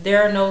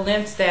 there are no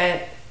lengths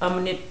that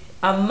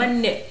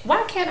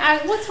why can't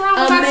I? What's wrong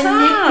with my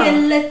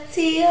tongue?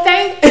 Manipulative.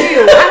 Thank you.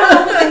 I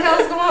don't know what the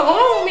hell's going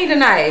on with me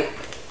tonight.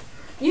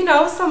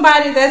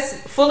 Somebody that's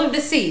full of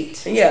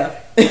deceit. Yeah.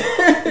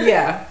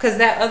 Yeah, because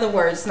that other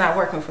word's not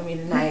working for me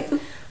tonight.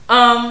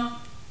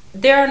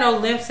 There are no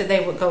lengths that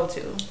they would go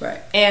to.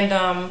 Right.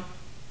 And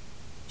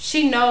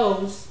she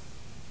knows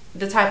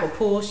the type of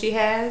pull she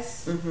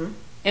has, mm-hmm.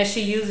 and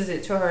she uses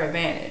it to her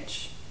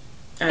advantage.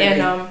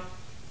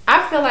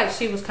 I feel like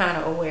she was kind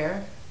of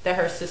aware that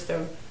her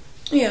sister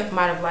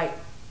might have liked,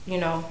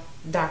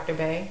 Dr.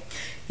 Bay.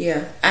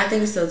 Yeah, I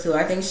think so too.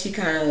 I think she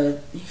kind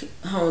of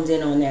honed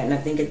in on that, and I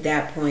think at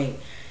that point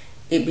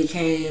it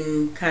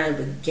became kind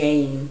of a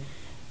game.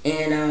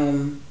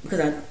 And because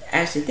I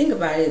actually think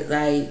about it,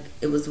 like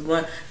it was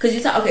one, because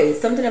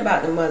something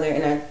about the mother,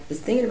 and I was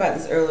thinking about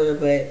this earlier,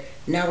 but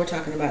now we're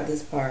talking about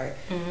this part.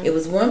 Mm-hmm. It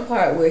was one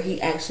part where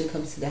he actually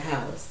comes to the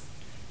house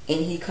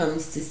and he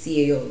comes to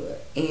see Ayola,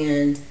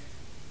 and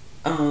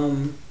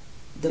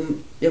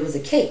there was a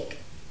cake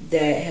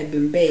that had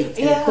been baked.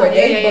 And yeah,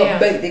 Corday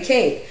baked the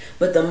cake,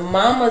 but the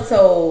mama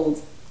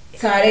told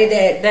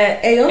Tade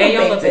that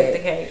Ayola baked the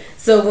cake.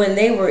 So when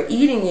they were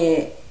eating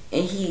it,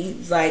 and he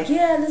was like,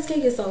 "Yeah, this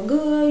cake is so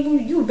good.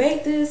 You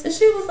baked this," and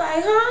she was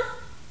like, "Huh?"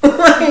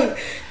 Like,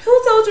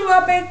 who told you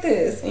I baked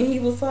this? And he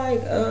was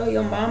like,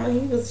 your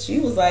mama. She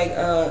was like,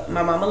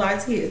 my mama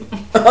lied to you.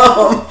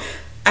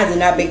 I did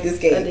not bake this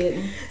cake. I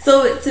didn't.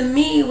 So to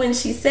me, when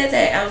she said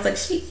that, I was like,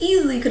 she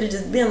easily could have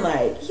just been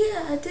like,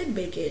 yeah, I did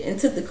bake it, and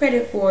took the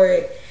credit for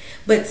it.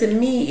 But to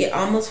me, it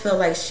almost felt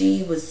like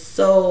he was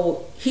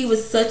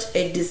such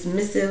a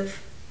dismissive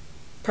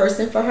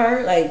person for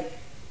her. Like,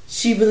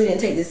 she really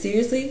didn't take this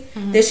seriously,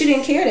 that she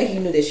didn't care that he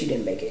knew that she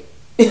didn't bake it.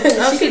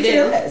 No, she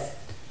didn't.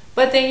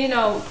 But then,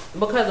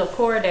 because of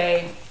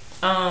Corday,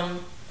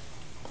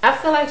 I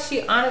feel like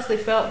she honestly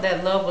felt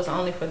that love was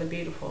only for the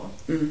beautiful.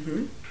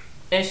 Mm-hmm.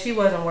 And she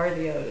wasn't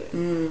worthy of it.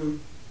 Mm.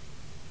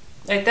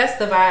 Like, that's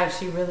the vibe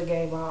she really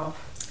gave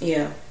off.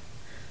 Yeah.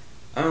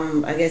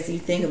 I guess you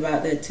think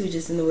about that too,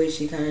 just in the way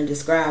she kind of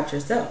described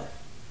herself.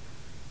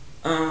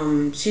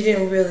 She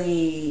didn't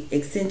really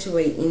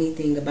accentuate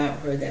anything about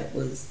her that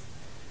was,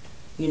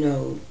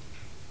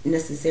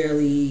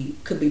 necessarily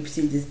could be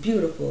perceived as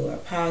beautiful or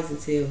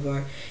positive,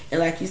 and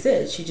like you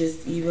said, she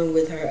just, even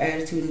with her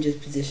attitude and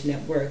just position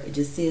at work, it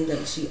just seemed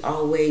like she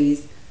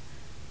always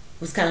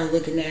was kind of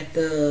looking at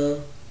the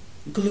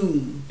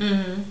gloom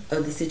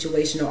of the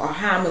situation, or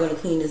how am I going to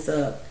clean this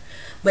up.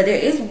 But there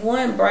is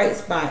one bright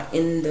spot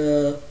in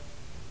the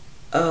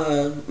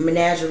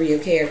menagerie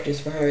of characters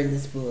for her in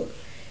this book,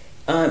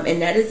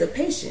 and that is a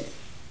patient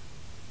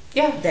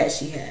that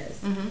she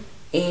has.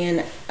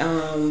 And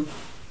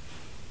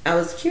I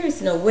was curious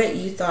to know what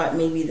you thought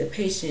maybe the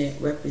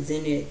patient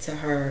represented to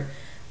her,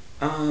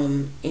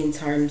 in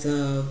terms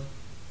of,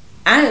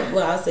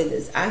 I'll say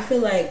this. I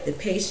feel like the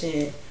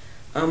patient,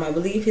 I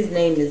believe his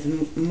name is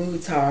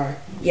Muhtar.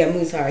 Yeah,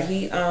 Muhtar.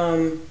 He,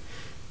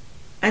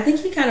 I think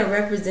he kind of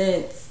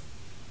represents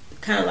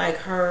kind of like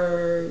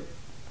her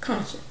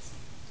conscience.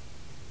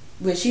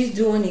 When she's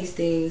doing these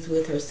things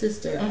with her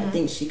sister, I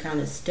think she kind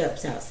of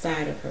steps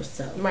outside of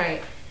herself.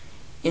 Right.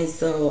 And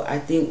so I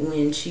think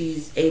when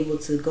she's able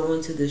to go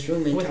into this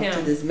room and talk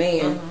to this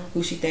man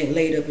who she think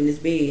laid up in his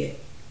bed,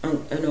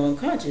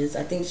 unconscious,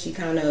 I think she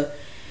kind of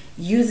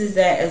uses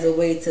that as a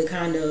way to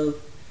kind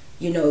of,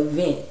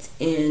 vent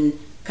and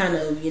kind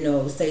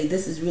of, say,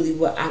 this is really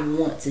what I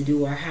want to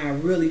do, or how I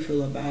really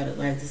feel about it.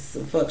 Like, this is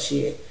some fuck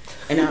shit,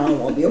 and I don't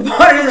want to be a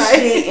part of this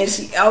shit. And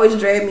she always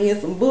dragged me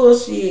in some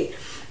bullshit,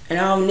 and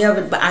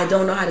but I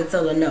don't know how to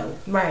tell her no.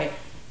 Right.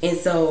 And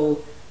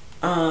so,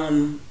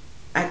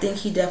 I think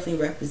he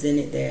definitely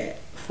represented that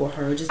for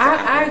her.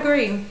 I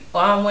agree.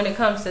 When it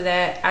comes to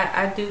that,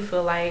 I do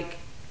feel like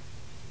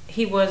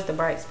he was the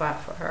bright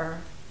spot for her.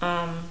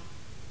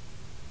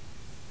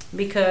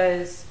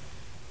 Because,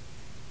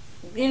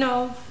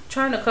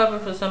 trying to cover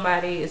for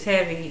somebody is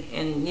heavy,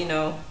 and,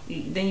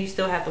 then you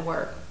still have to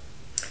work.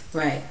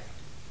 Right.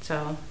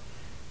 So.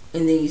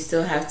 And then you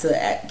still have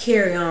to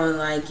carry on,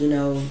 like,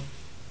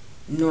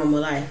 normal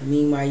life.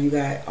 Meanwhile, you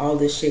got all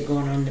this shit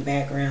going on in the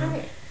background.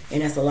 Right.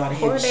 And that's a lot of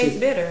heavy shit. Corday's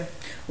bitter.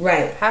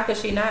 Right. How could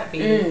she not be?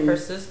 Her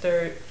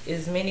sister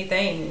is many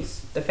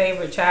things. The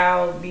favorite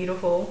child,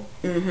 beautiful.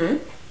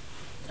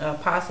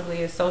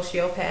 Possibly a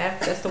sociopath.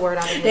 That's the word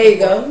I would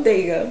There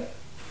you go.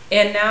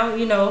 And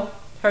now,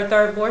 her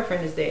third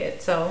boyfriend is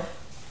dead. So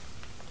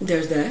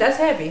there's that. That's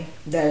heavy.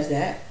 There's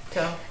that.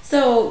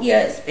 So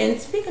yes, and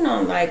speaking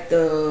on like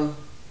the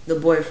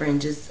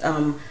boyfriend, just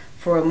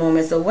for a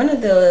moment. So one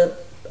of the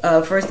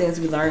first things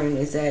we learn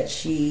is that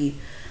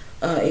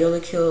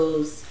Ayola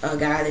kills a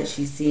guy that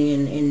she's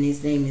seeing, and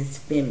his name is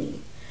Femi.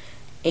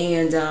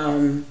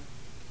 And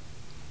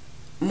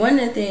one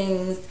of the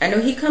things, I know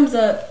he comes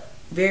up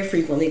very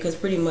frequently because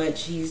pretty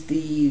much he's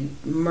the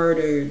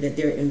murder that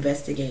they're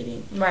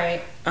investigating.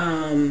 Right.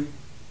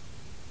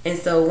 And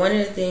so one of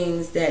the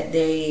things that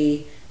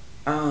they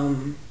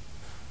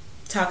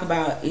talk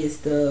about is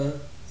the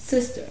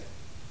sister.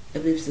 I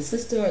believe it's the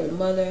sister or the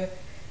mother.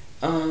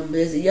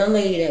 There's a young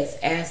lady that's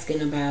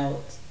asking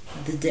about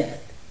the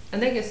death. I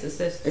think it's the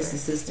sister. It's the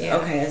sister. Yeah.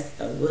 Okay,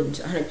 I wasn't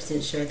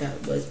 100% sure that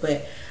it was.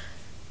 But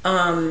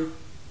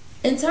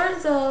in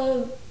terms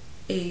of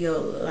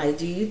Ayola, like,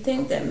 do you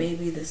think that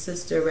maybe the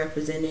sister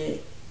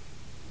represented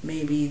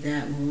maybe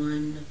that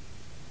one?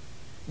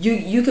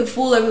 You can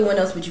fool everyone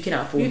else, but you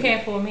cannot fool me. You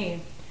can't fool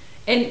me.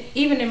 And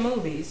even in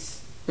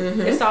movies,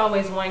 it's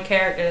always one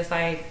character that's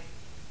like,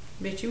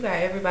 bitch, you got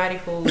everybody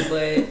fooled,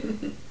 but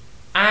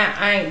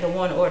I ain't the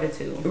one order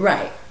to.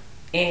 Right.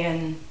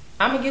 And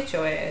I'm gonna get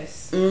your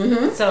ass.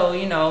 So,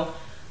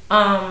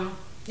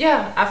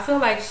 yeah, I feel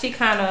like she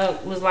kind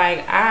of was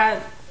like,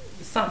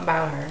 something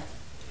about her.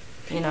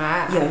 I'm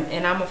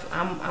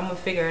gonna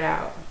figure it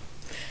out.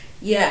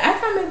 Yeah, I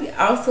thought maybe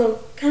also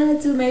kind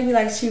of too, maybe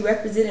like she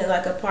represented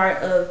like a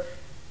part of,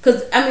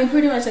 because I mean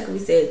pretty much like we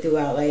said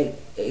throughout, like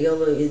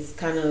Ayola is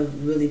kind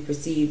of really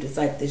perceived as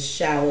like this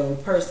shallow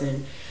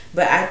person,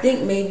 but I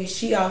think maybe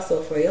she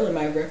also for Ayola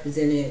might have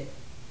represented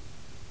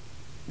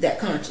that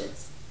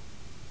conscience.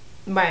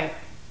 Right.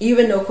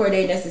 even though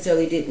Corday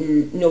necessarily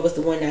didn't was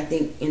the one I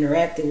think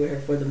interacted with her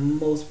for the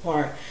most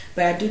part,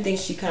 but I do think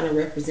she kind of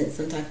represents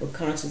some type of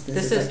consciousness.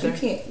 The sister,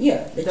 like you can't,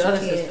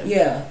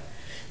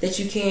 that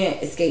you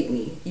can't escape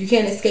me. You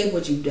can't escape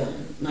what you've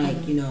done. Like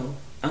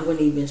I'm going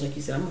to eventually, like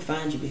you said, I'm gonna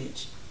find you,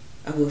 bitch.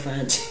 I will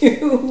find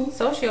you.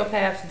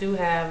 Sociopaths do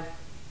have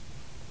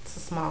a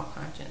small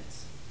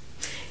conscience,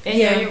 and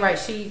you're right.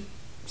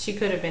 She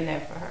could have been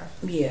that for her.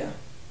 Yeah.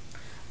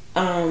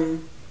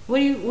 What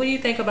do you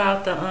think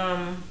about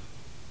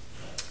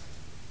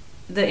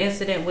the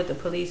incident with the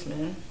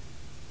policeman?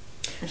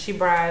 She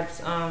bribes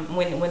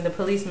when the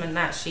policeman,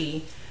 not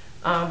she,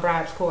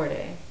 bribes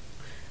Corday.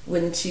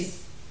 When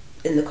she's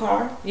in the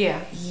car?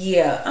 Yeah.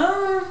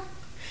 Yeah.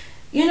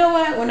 You know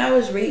what? When I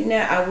was reading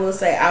that, I will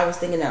say I was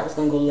thinking that I was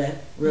gonna go left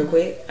real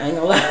quick. I ain't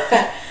gonna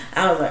lie.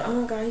 I was like,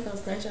 oh my god, he's gonna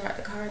snatch her out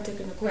the car and take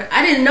her in the corner.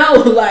 I didn't know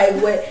like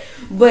what,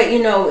 but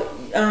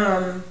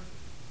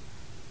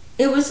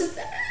it was just,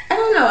 I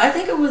don't know. I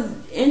think it was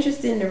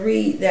interesting to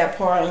read that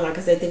part and, like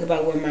I said, think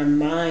about where my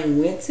mind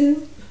went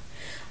to.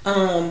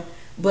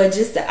 But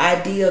just the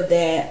idea of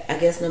that, I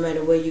guess no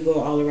matter where you go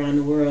all around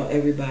the world,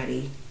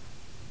 everybody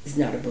is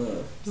not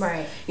above.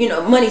 Right.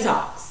 Money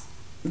talks,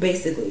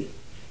 basically.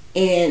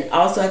 And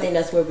also I think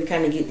that's where we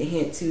kind of get the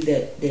hint too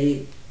that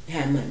they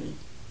have money.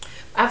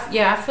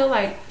 I feel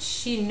like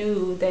she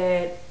knew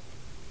that,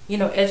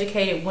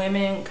 educated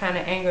women kind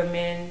of anger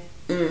men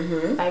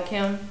like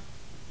him.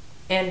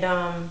 And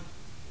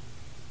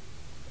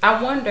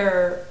I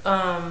wonder,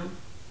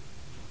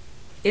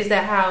 is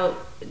that how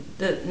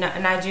the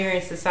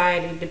Nigerian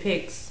society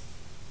depicts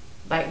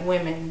like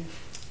women?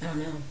 I don't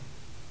know.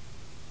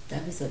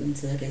 That'd be something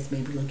to, I guess,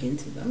 maybe look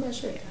into. But I'm not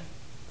sure. Yeah.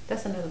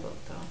 That's another book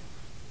though.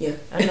 Yeah.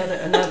 Another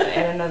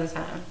at another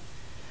time.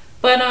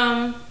 But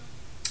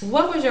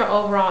what was your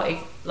overall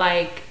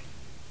like?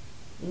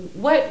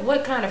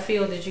 What kind of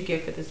feel did you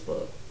get for this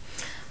book?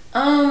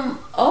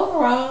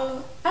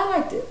 Overall, I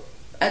liked it.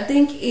 I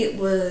think it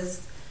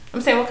was.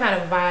 I'm saying, what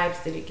kind of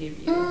vibes did it give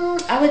you?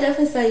 I would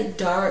definitely say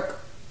dark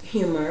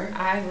humor.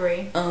 I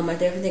agree. I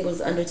definitely think it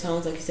was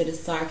undertones, like you said, it's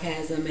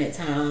sarcasm at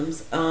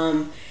times.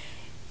 And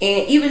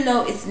even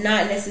though it's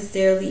not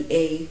necessarily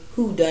a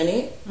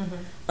whodunit,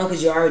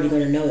 because you're already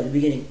going to know at the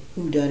beginning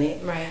who done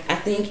it. Right. I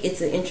think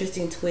it's an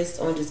interesting twist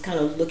on just kind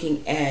of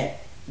looking at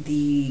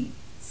the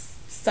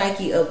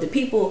psyche of the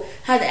people,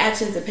 how the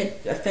actions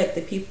affect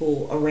the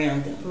people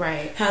around them.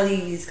 Right. How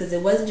because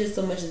it wasn't just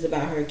so much as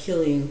about her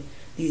killing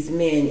these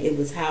men, it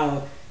was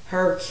how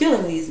her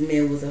killing these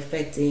men was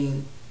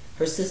affecting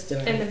her sister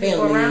and the family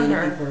people around and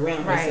her. the people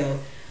around right. her.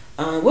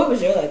 So, what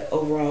was your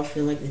overall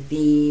feel, like the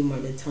theme or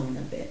the tone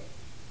of it?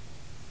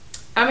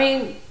 I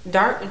mean,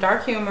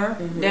 dark humor,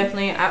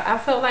 definitely. I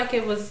felt like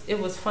it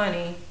was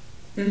funny,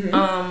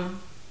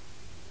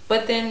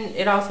 but then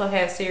it also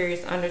had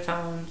serious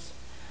undertones.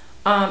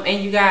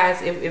 And you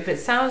guys, if it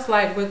sounds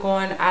like we're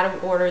going out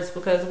of order, it's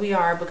because we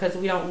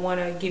don't want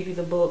to give you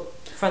the book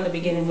from the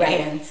beginning to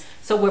end.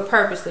 So we're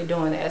purposely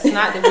doing that. It's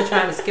not that we're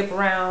trying to skip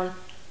around,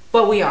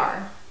 but we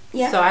are.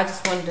 Yeah. So I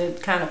just wanted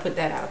to kind of put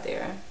that out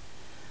there.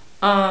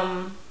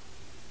 I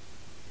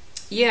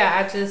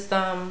just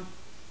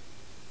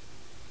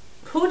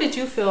who did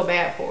you feel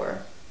bad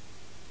for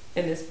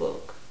in this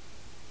book?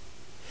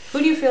 Who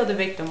do you feel the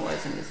victim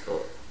was in this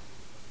book?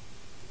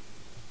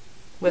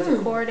 Was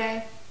it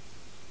Corday?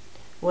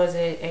 Was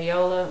it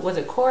Ayola? Was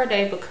it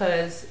Corday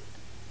because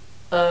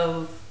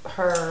of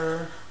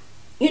her?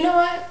 You know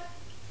what?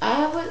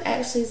 I would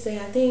actually say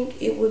I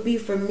think it would be,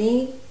 for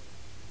me,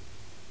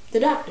 the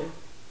doctor,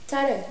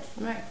 Tade.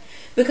 Right.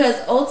 Because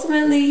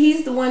ultimately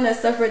he's the one that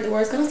suffered the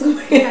worst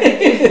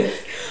consequences.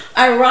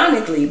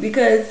 Ironically,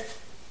 because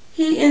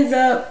he ends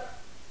up,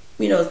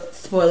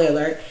 spoiler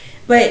alert,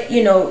 but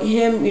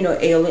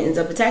Ayola ends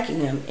up attacking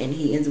him and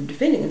he ends up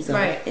defending himself.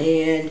 Right.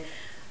 And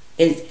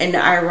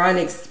the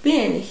ironic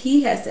spin,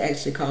 he has to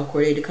actually call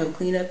Corday to come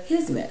clean up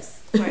his mess.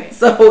 Right.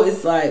 So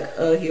it's like,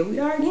 here we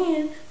are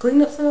again,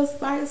 clean up some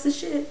spiders and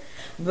shit.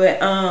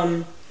 But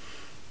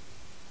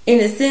in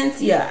a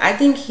sense, yeah, I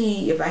think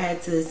if I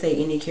had to say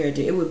any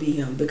character, it would be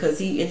him, because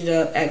he ended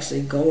up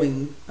actually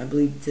going, I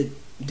believe, to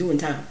doing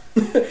time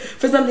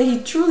for something he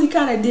truly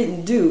kind of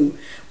didn't do.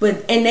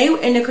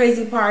 And the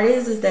crazy part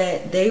is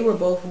that they were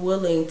both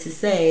willing to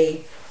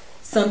say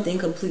something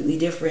completely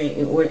different,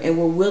 and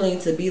were willing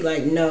to be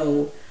like,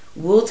 no,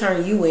 we'll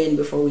turn you in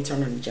before we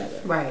turn on each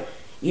other. Right.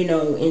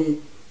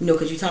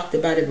 Because you talked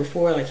about it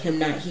before, like him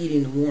not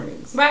heeding the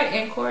warnings. Right.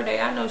 And Corday,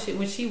 I know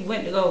when she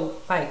went to go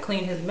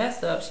clean his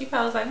mess up, she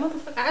probably was like,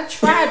 motherfucker, I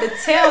tried to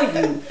tell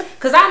you,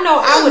 because I know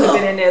I would have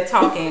been in there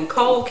talking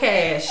cold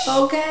cash.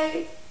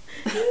 Okay.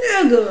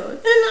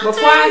 Nigga.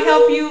 Before I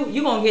help you,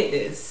 you gonna get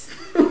this.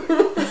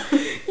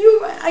 He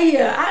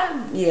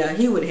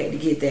would have had to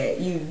get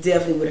that. You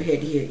definitely would have had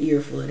to hear an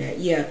earful of that.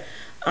 Yeah.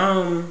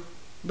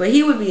 But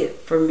he would be it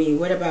for me.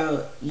 What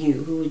about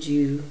you? Who would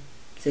you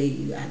say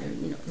you either,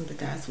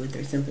 empathize with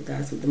or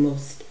sympathize with the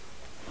most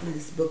in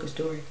this book or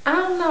story? I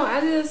don't know. I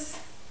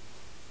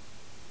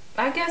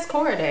guess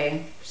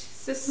Corday.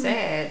 She's just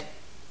sad.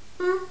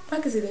 I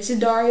can see that. She's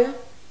Daria.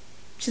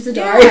 She's a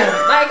Daria. Yeah,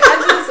 like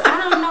I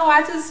don't know.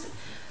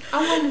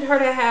 I wanted her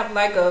to have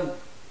like a,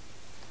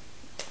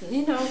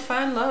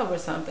 find love or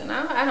something.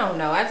 I don't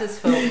know. I just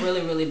felt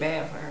really, really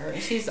bad for her.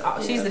 She's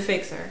the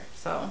fixer.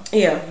 So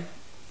yeah,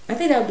 I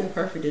think that would be a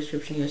perfect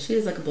description. Yeah, she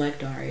is like a black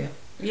Daria.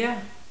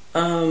 Yeah.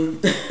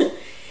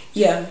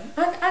 Yeah,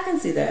 I can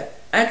see that.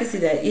 I can see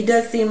that. It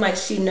does seem like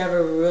she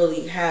never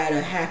really had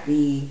a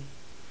happy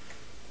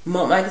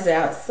moment. Like I said,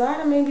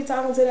 outside of maybe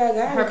talking to that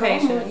guy. Her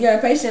patient. Yeah,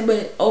 her patient.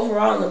 But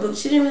overall in the book,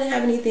 she didn't really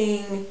have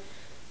anything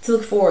to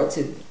look forward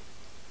to.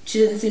 She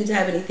didn't seem to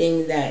have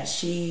anything that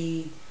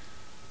she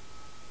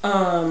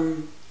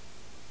held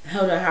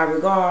in high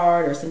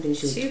regard or something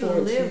she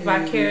lived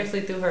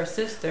vicariously through her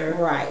sister.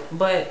 Right.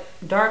 But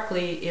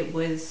darkly, it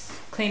was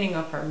cleaning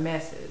up her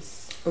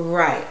messes.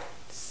 Right.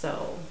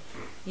 So,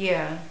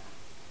 yeah.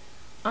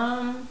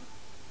 I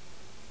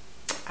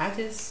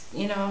just,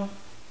 I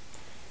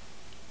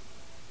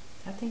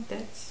think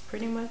that's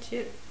pretty much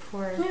it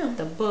for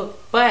the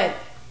book. But,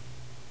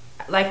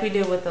 like we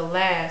did with the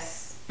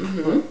last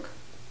book,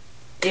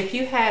 if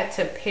you had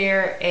to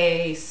pair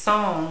a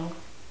song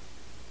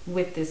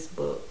with this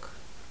book,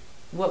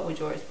 what would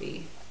yours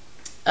be?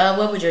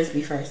 What would yours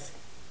be first?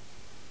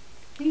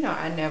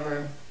 I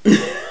never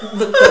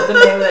looked up the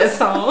name of that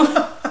song.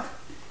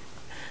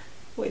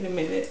 Wait a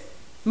minute.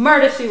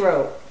 Murder, She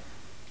Wrote.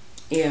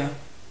 Yeah.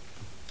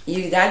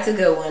 That's a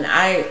good one.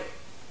 I'm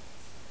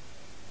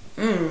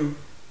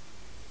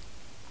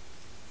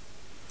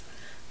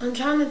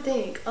trying to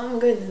think. Oh my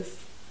goodness.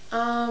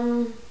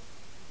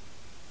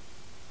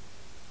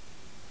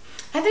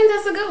 I think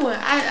that's a good one.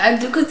 I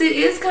do, because it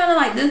is kind of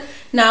like this.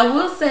 Now, I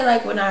will say,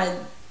 like, when I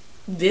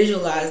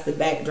visualize the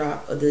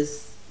backdrop of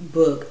this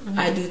book,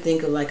 I do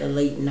think of like a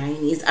late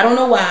 90s. I don't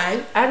know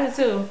why. I do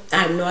too. I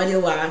have no idea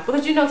why.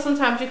 Because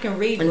sometimes you can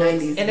read books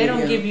 90s, and they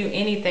don't give you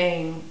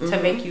anything to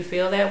make you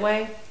feel that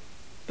way.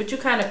 But you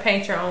kind of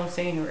paint your own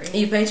scenery.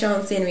 You paint your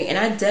own scenery. And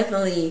I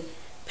definitely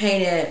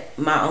painted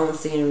my own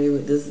scenery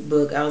with this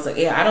book. I was like,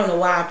 I don't know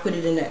why I put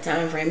it in that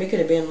time frame. It could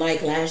have been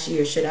like last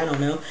year. Shit, I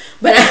don't know.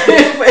 But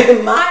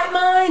in my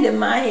mind, in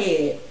my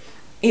head,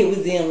 it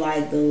was in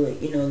like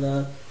the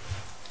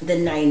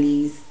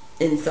 90s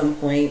in some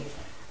point.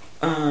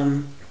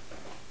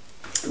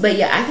 But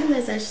yeah, I think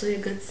that's actually a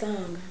good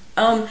song.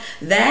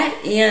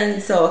 That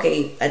and so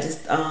okay, I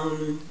just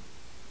I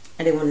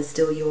didn't want to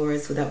steal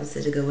yours, so that was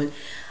such a good one.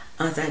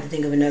 So I had to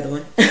think of another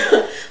one.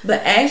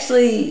 But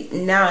actually,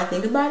 now I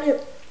think about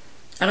it,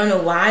 I don't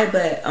know why,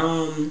 but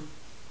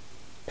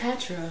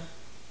Patra,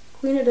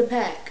 Queen of the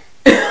Pack.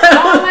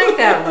 I like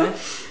that one.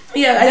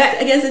 Yeah,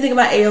 I guess I think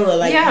about Ayla,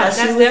 like how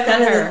she was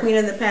kind of her. the queen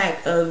of the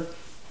pack of,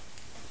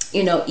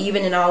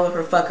 even in all of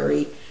her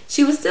fuckery,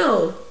 she was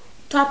still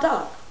top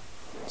dog.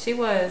 She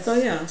was. So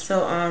yeah,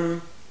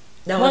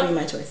 that would be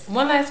my choice.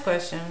 One last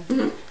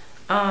question.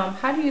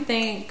 How do you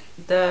think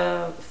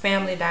the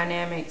family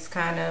dynamics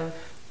kind of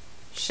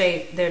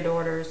shape their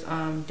daughters'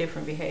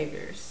 different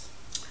behaviors?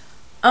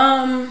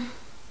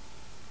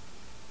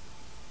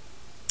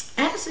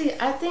 Actually,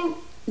 I think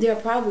they're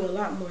probably a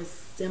lot more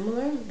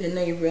similar than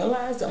they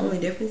realize. The only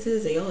difference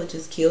is Ayla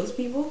just kills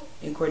people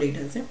and Corday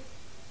doesn't.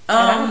 And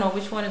I don't know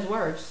which one is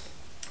worse.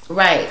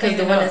 Right, because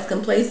the one that's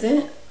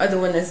complacent or the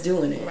one that's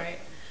doing it. Right.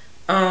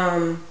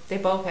 They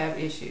both have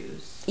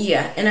issues.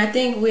 Yeah, and I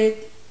think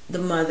with the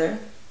mother,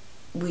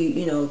 we,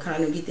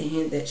 kind of get the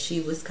hint that she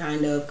was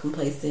kind of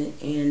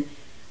complacent and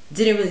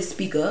didn't really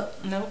speak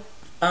up. Nope.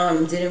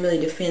 Didn't really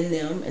defend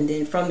them. And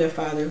then from their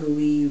father, who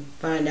we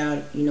find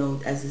out,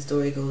 as the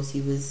story goes, he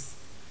was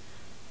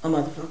a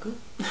motherfucker.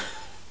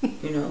 A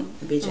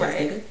bitch ass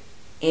nigga.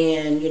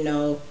 And,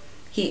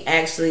 he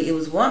actually, it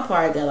was one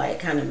part that like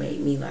kind of made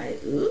me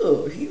like,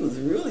 ooh, he was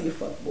really a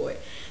fuckboy.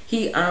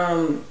 He,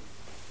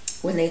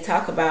 when they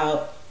talk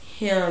about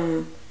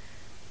him,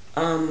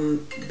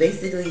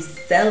 basically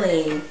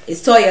selling,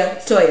 it's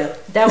Toya.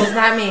 That was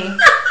not me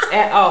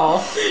at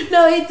all.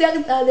 No,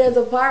 there's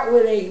a part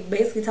where they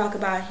basically talk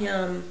about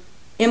him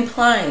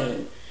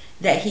implying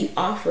that he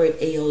offered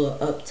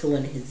Ayla up to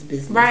one of his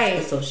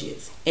business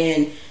associates,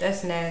 and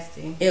that's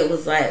nasty. It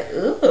was like,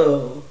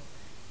 ooh.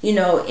 And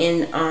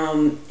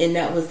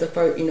that was the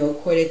first,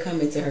 Corday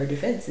coming to her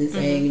defense and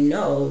saying,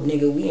 no,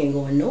 nigga, we ain't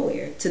going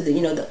nowhere. To the,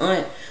 the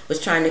aunt was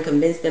trying to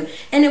convince them.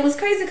 And it was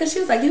crazy because she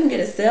was like, you can get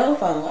a cell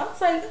phone. I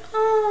was like,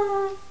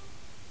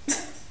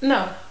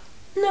 no.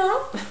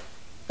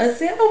 A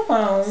cell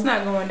phone. It's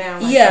not going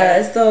down like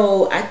that.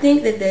 So I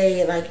think that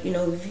they, like,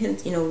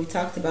 we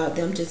talked about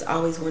them just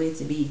always wanting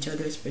to be each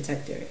other's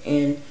protector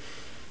and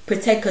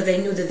protect because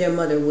they knew that their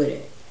mother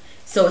wouldn't.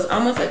 So it's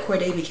almost like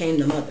Corday became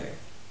the mother.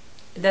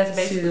 That's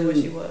basically what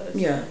she was.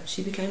 Yeah,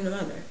 she became the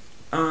mother.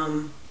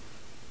 And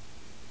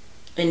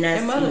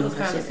that's, her mother was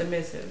kind of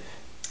submissive.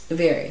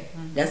 Very.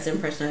 That's the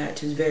impression I got.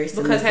 She was very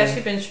submissive. Because had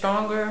she been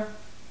stronger,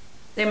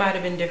 they might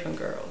have been different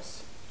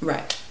girls.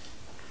 Right.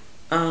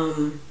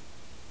 I'm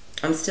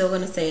still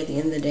going to say at the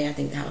end of the day, I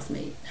think the house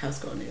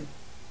girl knew.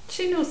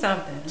 She knew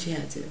something. She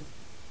had to.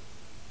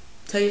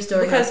 Tell your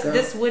story, because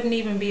this wouldn't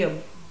even be a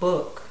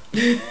book.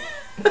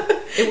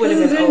 It would have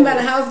been written by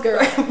the house girl.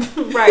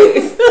 Right.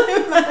 It's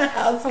written by the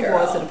house girl.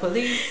 I'm going to the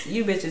police.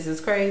 You bitches is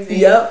crazy.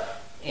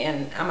 Yep.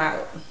 And I'm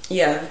out.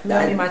 Yeah.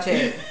 I need my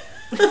check.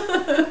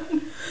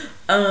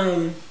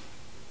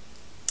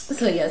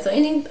 So yeah, so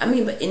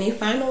any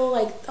final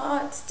like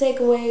thoughts,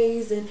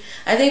 takeaways? And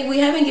I think we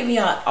haven't given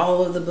y'all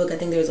all of the book. I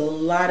think there's a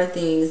lot of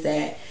things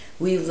that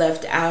we've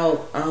left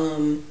out,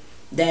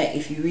 that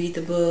if you read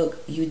the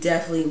book, you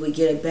definitely would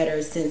get a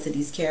better sense of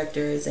these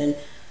characters, and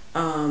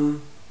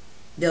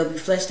they'll be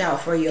fleshed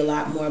out for you a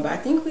lot more. But I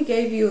think we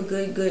gave you a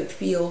good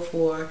feel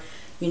for,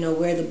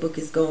 where the book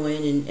is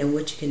going and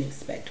what you can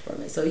expect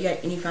from it. So you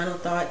got any final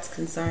thoughts,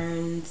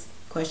 concerns,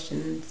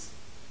 questions?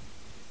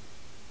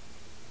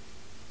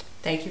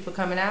 Thank you for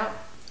coming out.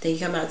 Thank you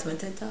for coming out to my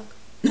TED Talk.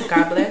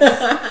 God bless.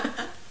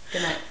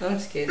 Good night. I'm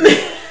just kidding.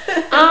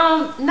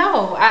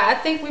 No, I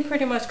think we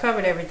pretty much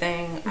covered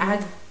everything. Mm-hmm.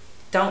 I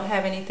don't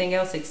have anything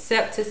else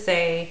except to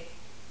say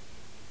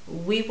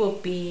we will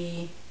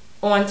be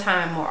on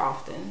time more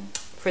often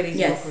for these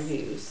book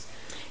reviews.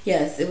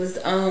 Yes, it was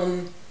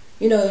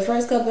the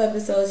first couple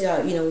episodes,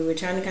 y'all, we were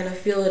trying to kind of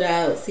feel it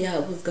out, see how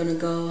it was gonna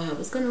go, how it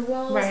was gonna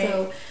roll. Right.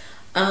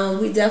 So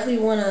we definitely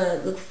want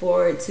to look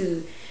forward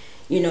to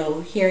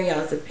hearing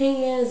y'all's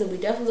opinions, and we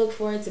definitely look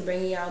forward to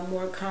bringing y'all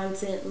more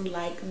content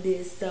like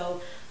this.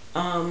 So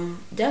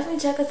definitely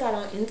check us out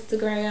on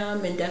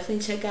Instagram, and definitely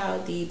check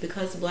out the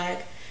Because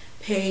Black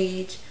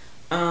page,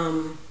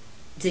 so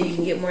you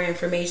can get more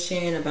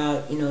information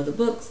about the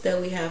books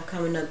that we have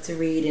coming up to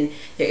read. And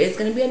there is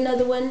going to be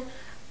another one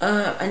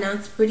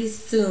announced pretty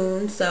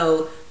soon,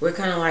 so we're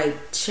kind of like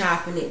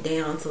chopping it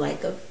down to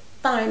like a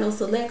final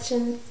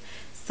selection.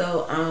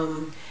 So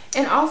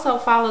and also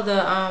follow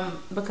the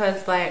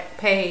Because Black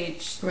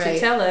page to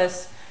tell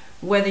us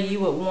whether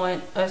you would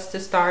want us to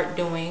start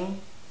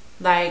doing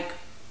like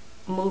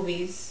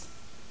movies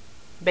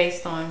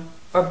based on,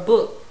 or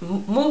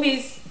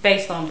movies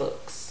based on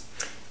books.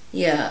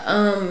 Yeah.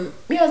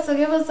 So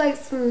give us like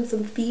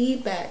some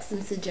feedback,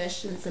 some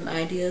suggestions, some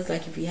ideas.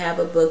 Like if you have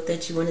a book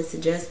that you want to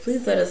suggest,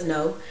 please let us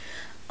know.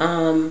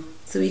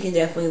 So we can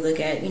definitely look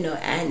at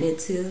adding it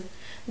to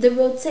the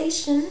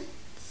rotation.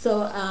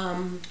 So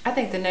I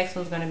think the next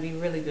one's going to be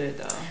really good,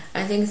 though.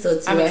 I think so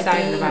too. I'm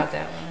excited about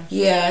that one.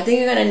 Yeah, I think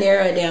we're going to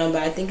narrow it down,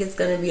 but I think it's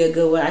going to be a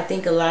good one. I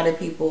think a lot of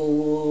people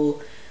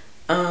will.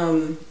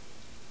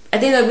 I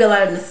think there'll be a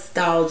lot of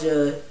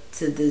nostalgia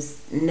to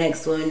this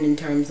next one in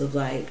terms of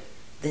like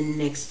the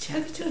next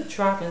chapter. Look at you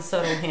dropping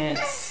subtle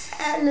hints.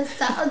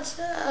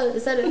 Nostalgia.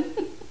 Is that it?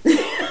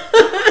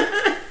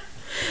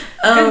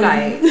 Good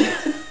night.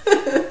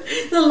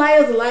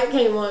 The light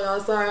came on.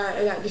 I'm sorry,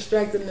 I got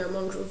distracted in that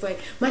moment. It's like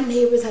my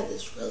neighbors had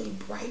this really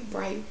bright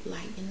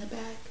light in the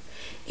back,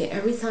 and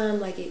every time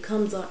like it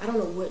comes on, I don't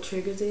know what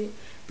triggers it,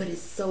 but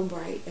it's so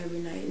bright every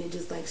night, and it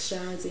just like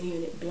shines in here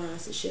and it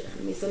blinds the shit out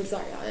of me. So I'm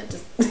sorry, y'all. That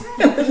just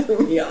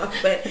threw me off.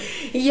 But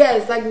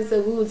yes, like we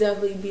said, we will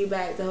definitely be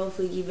back to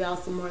hopefully give y'all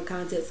some more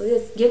content. So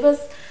just give us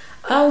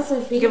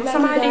some feedback. Give us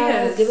some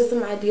ideas. Give us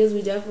some ideas.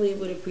 We definitely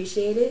would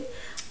appreciate it.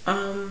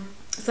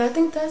 So I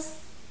think that's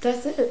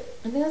it.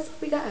 I think that's all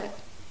we got.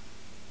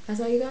 That's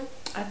all you got?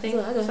 I think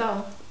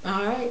so.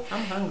 All right.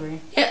 I'm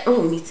hungry. Yeah.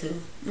 Oh, me too.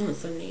 I want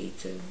something to eat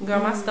too.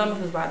 Girl, my stomach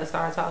is about to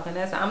start talking.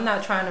 I'm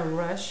not trying to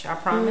rush, I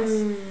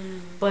promise.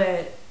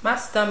 But my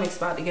stomach's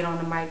about to get on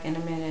the mic in a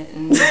minute.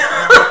 And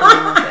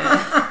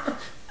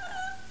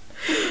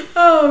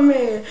oh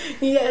man,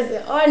 yes.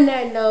 And on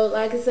that note,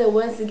 like I said,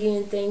 once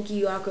again, thank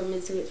you, Awkward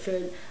Misfits,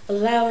 for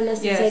allowing us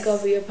to take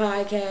over your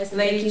podcast.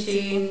 Lady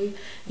G,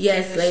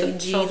 yes, Lady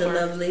G, the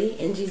lovely,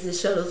 and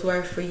Jesus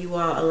Shuttlesworth for you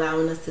all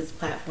allowing us this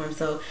platform.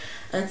 So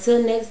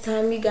until next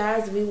time, you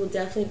guys, we will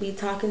definitely be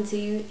talking to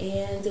you,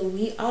 and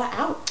we are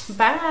out.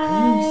 Bye.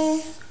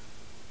 Peace.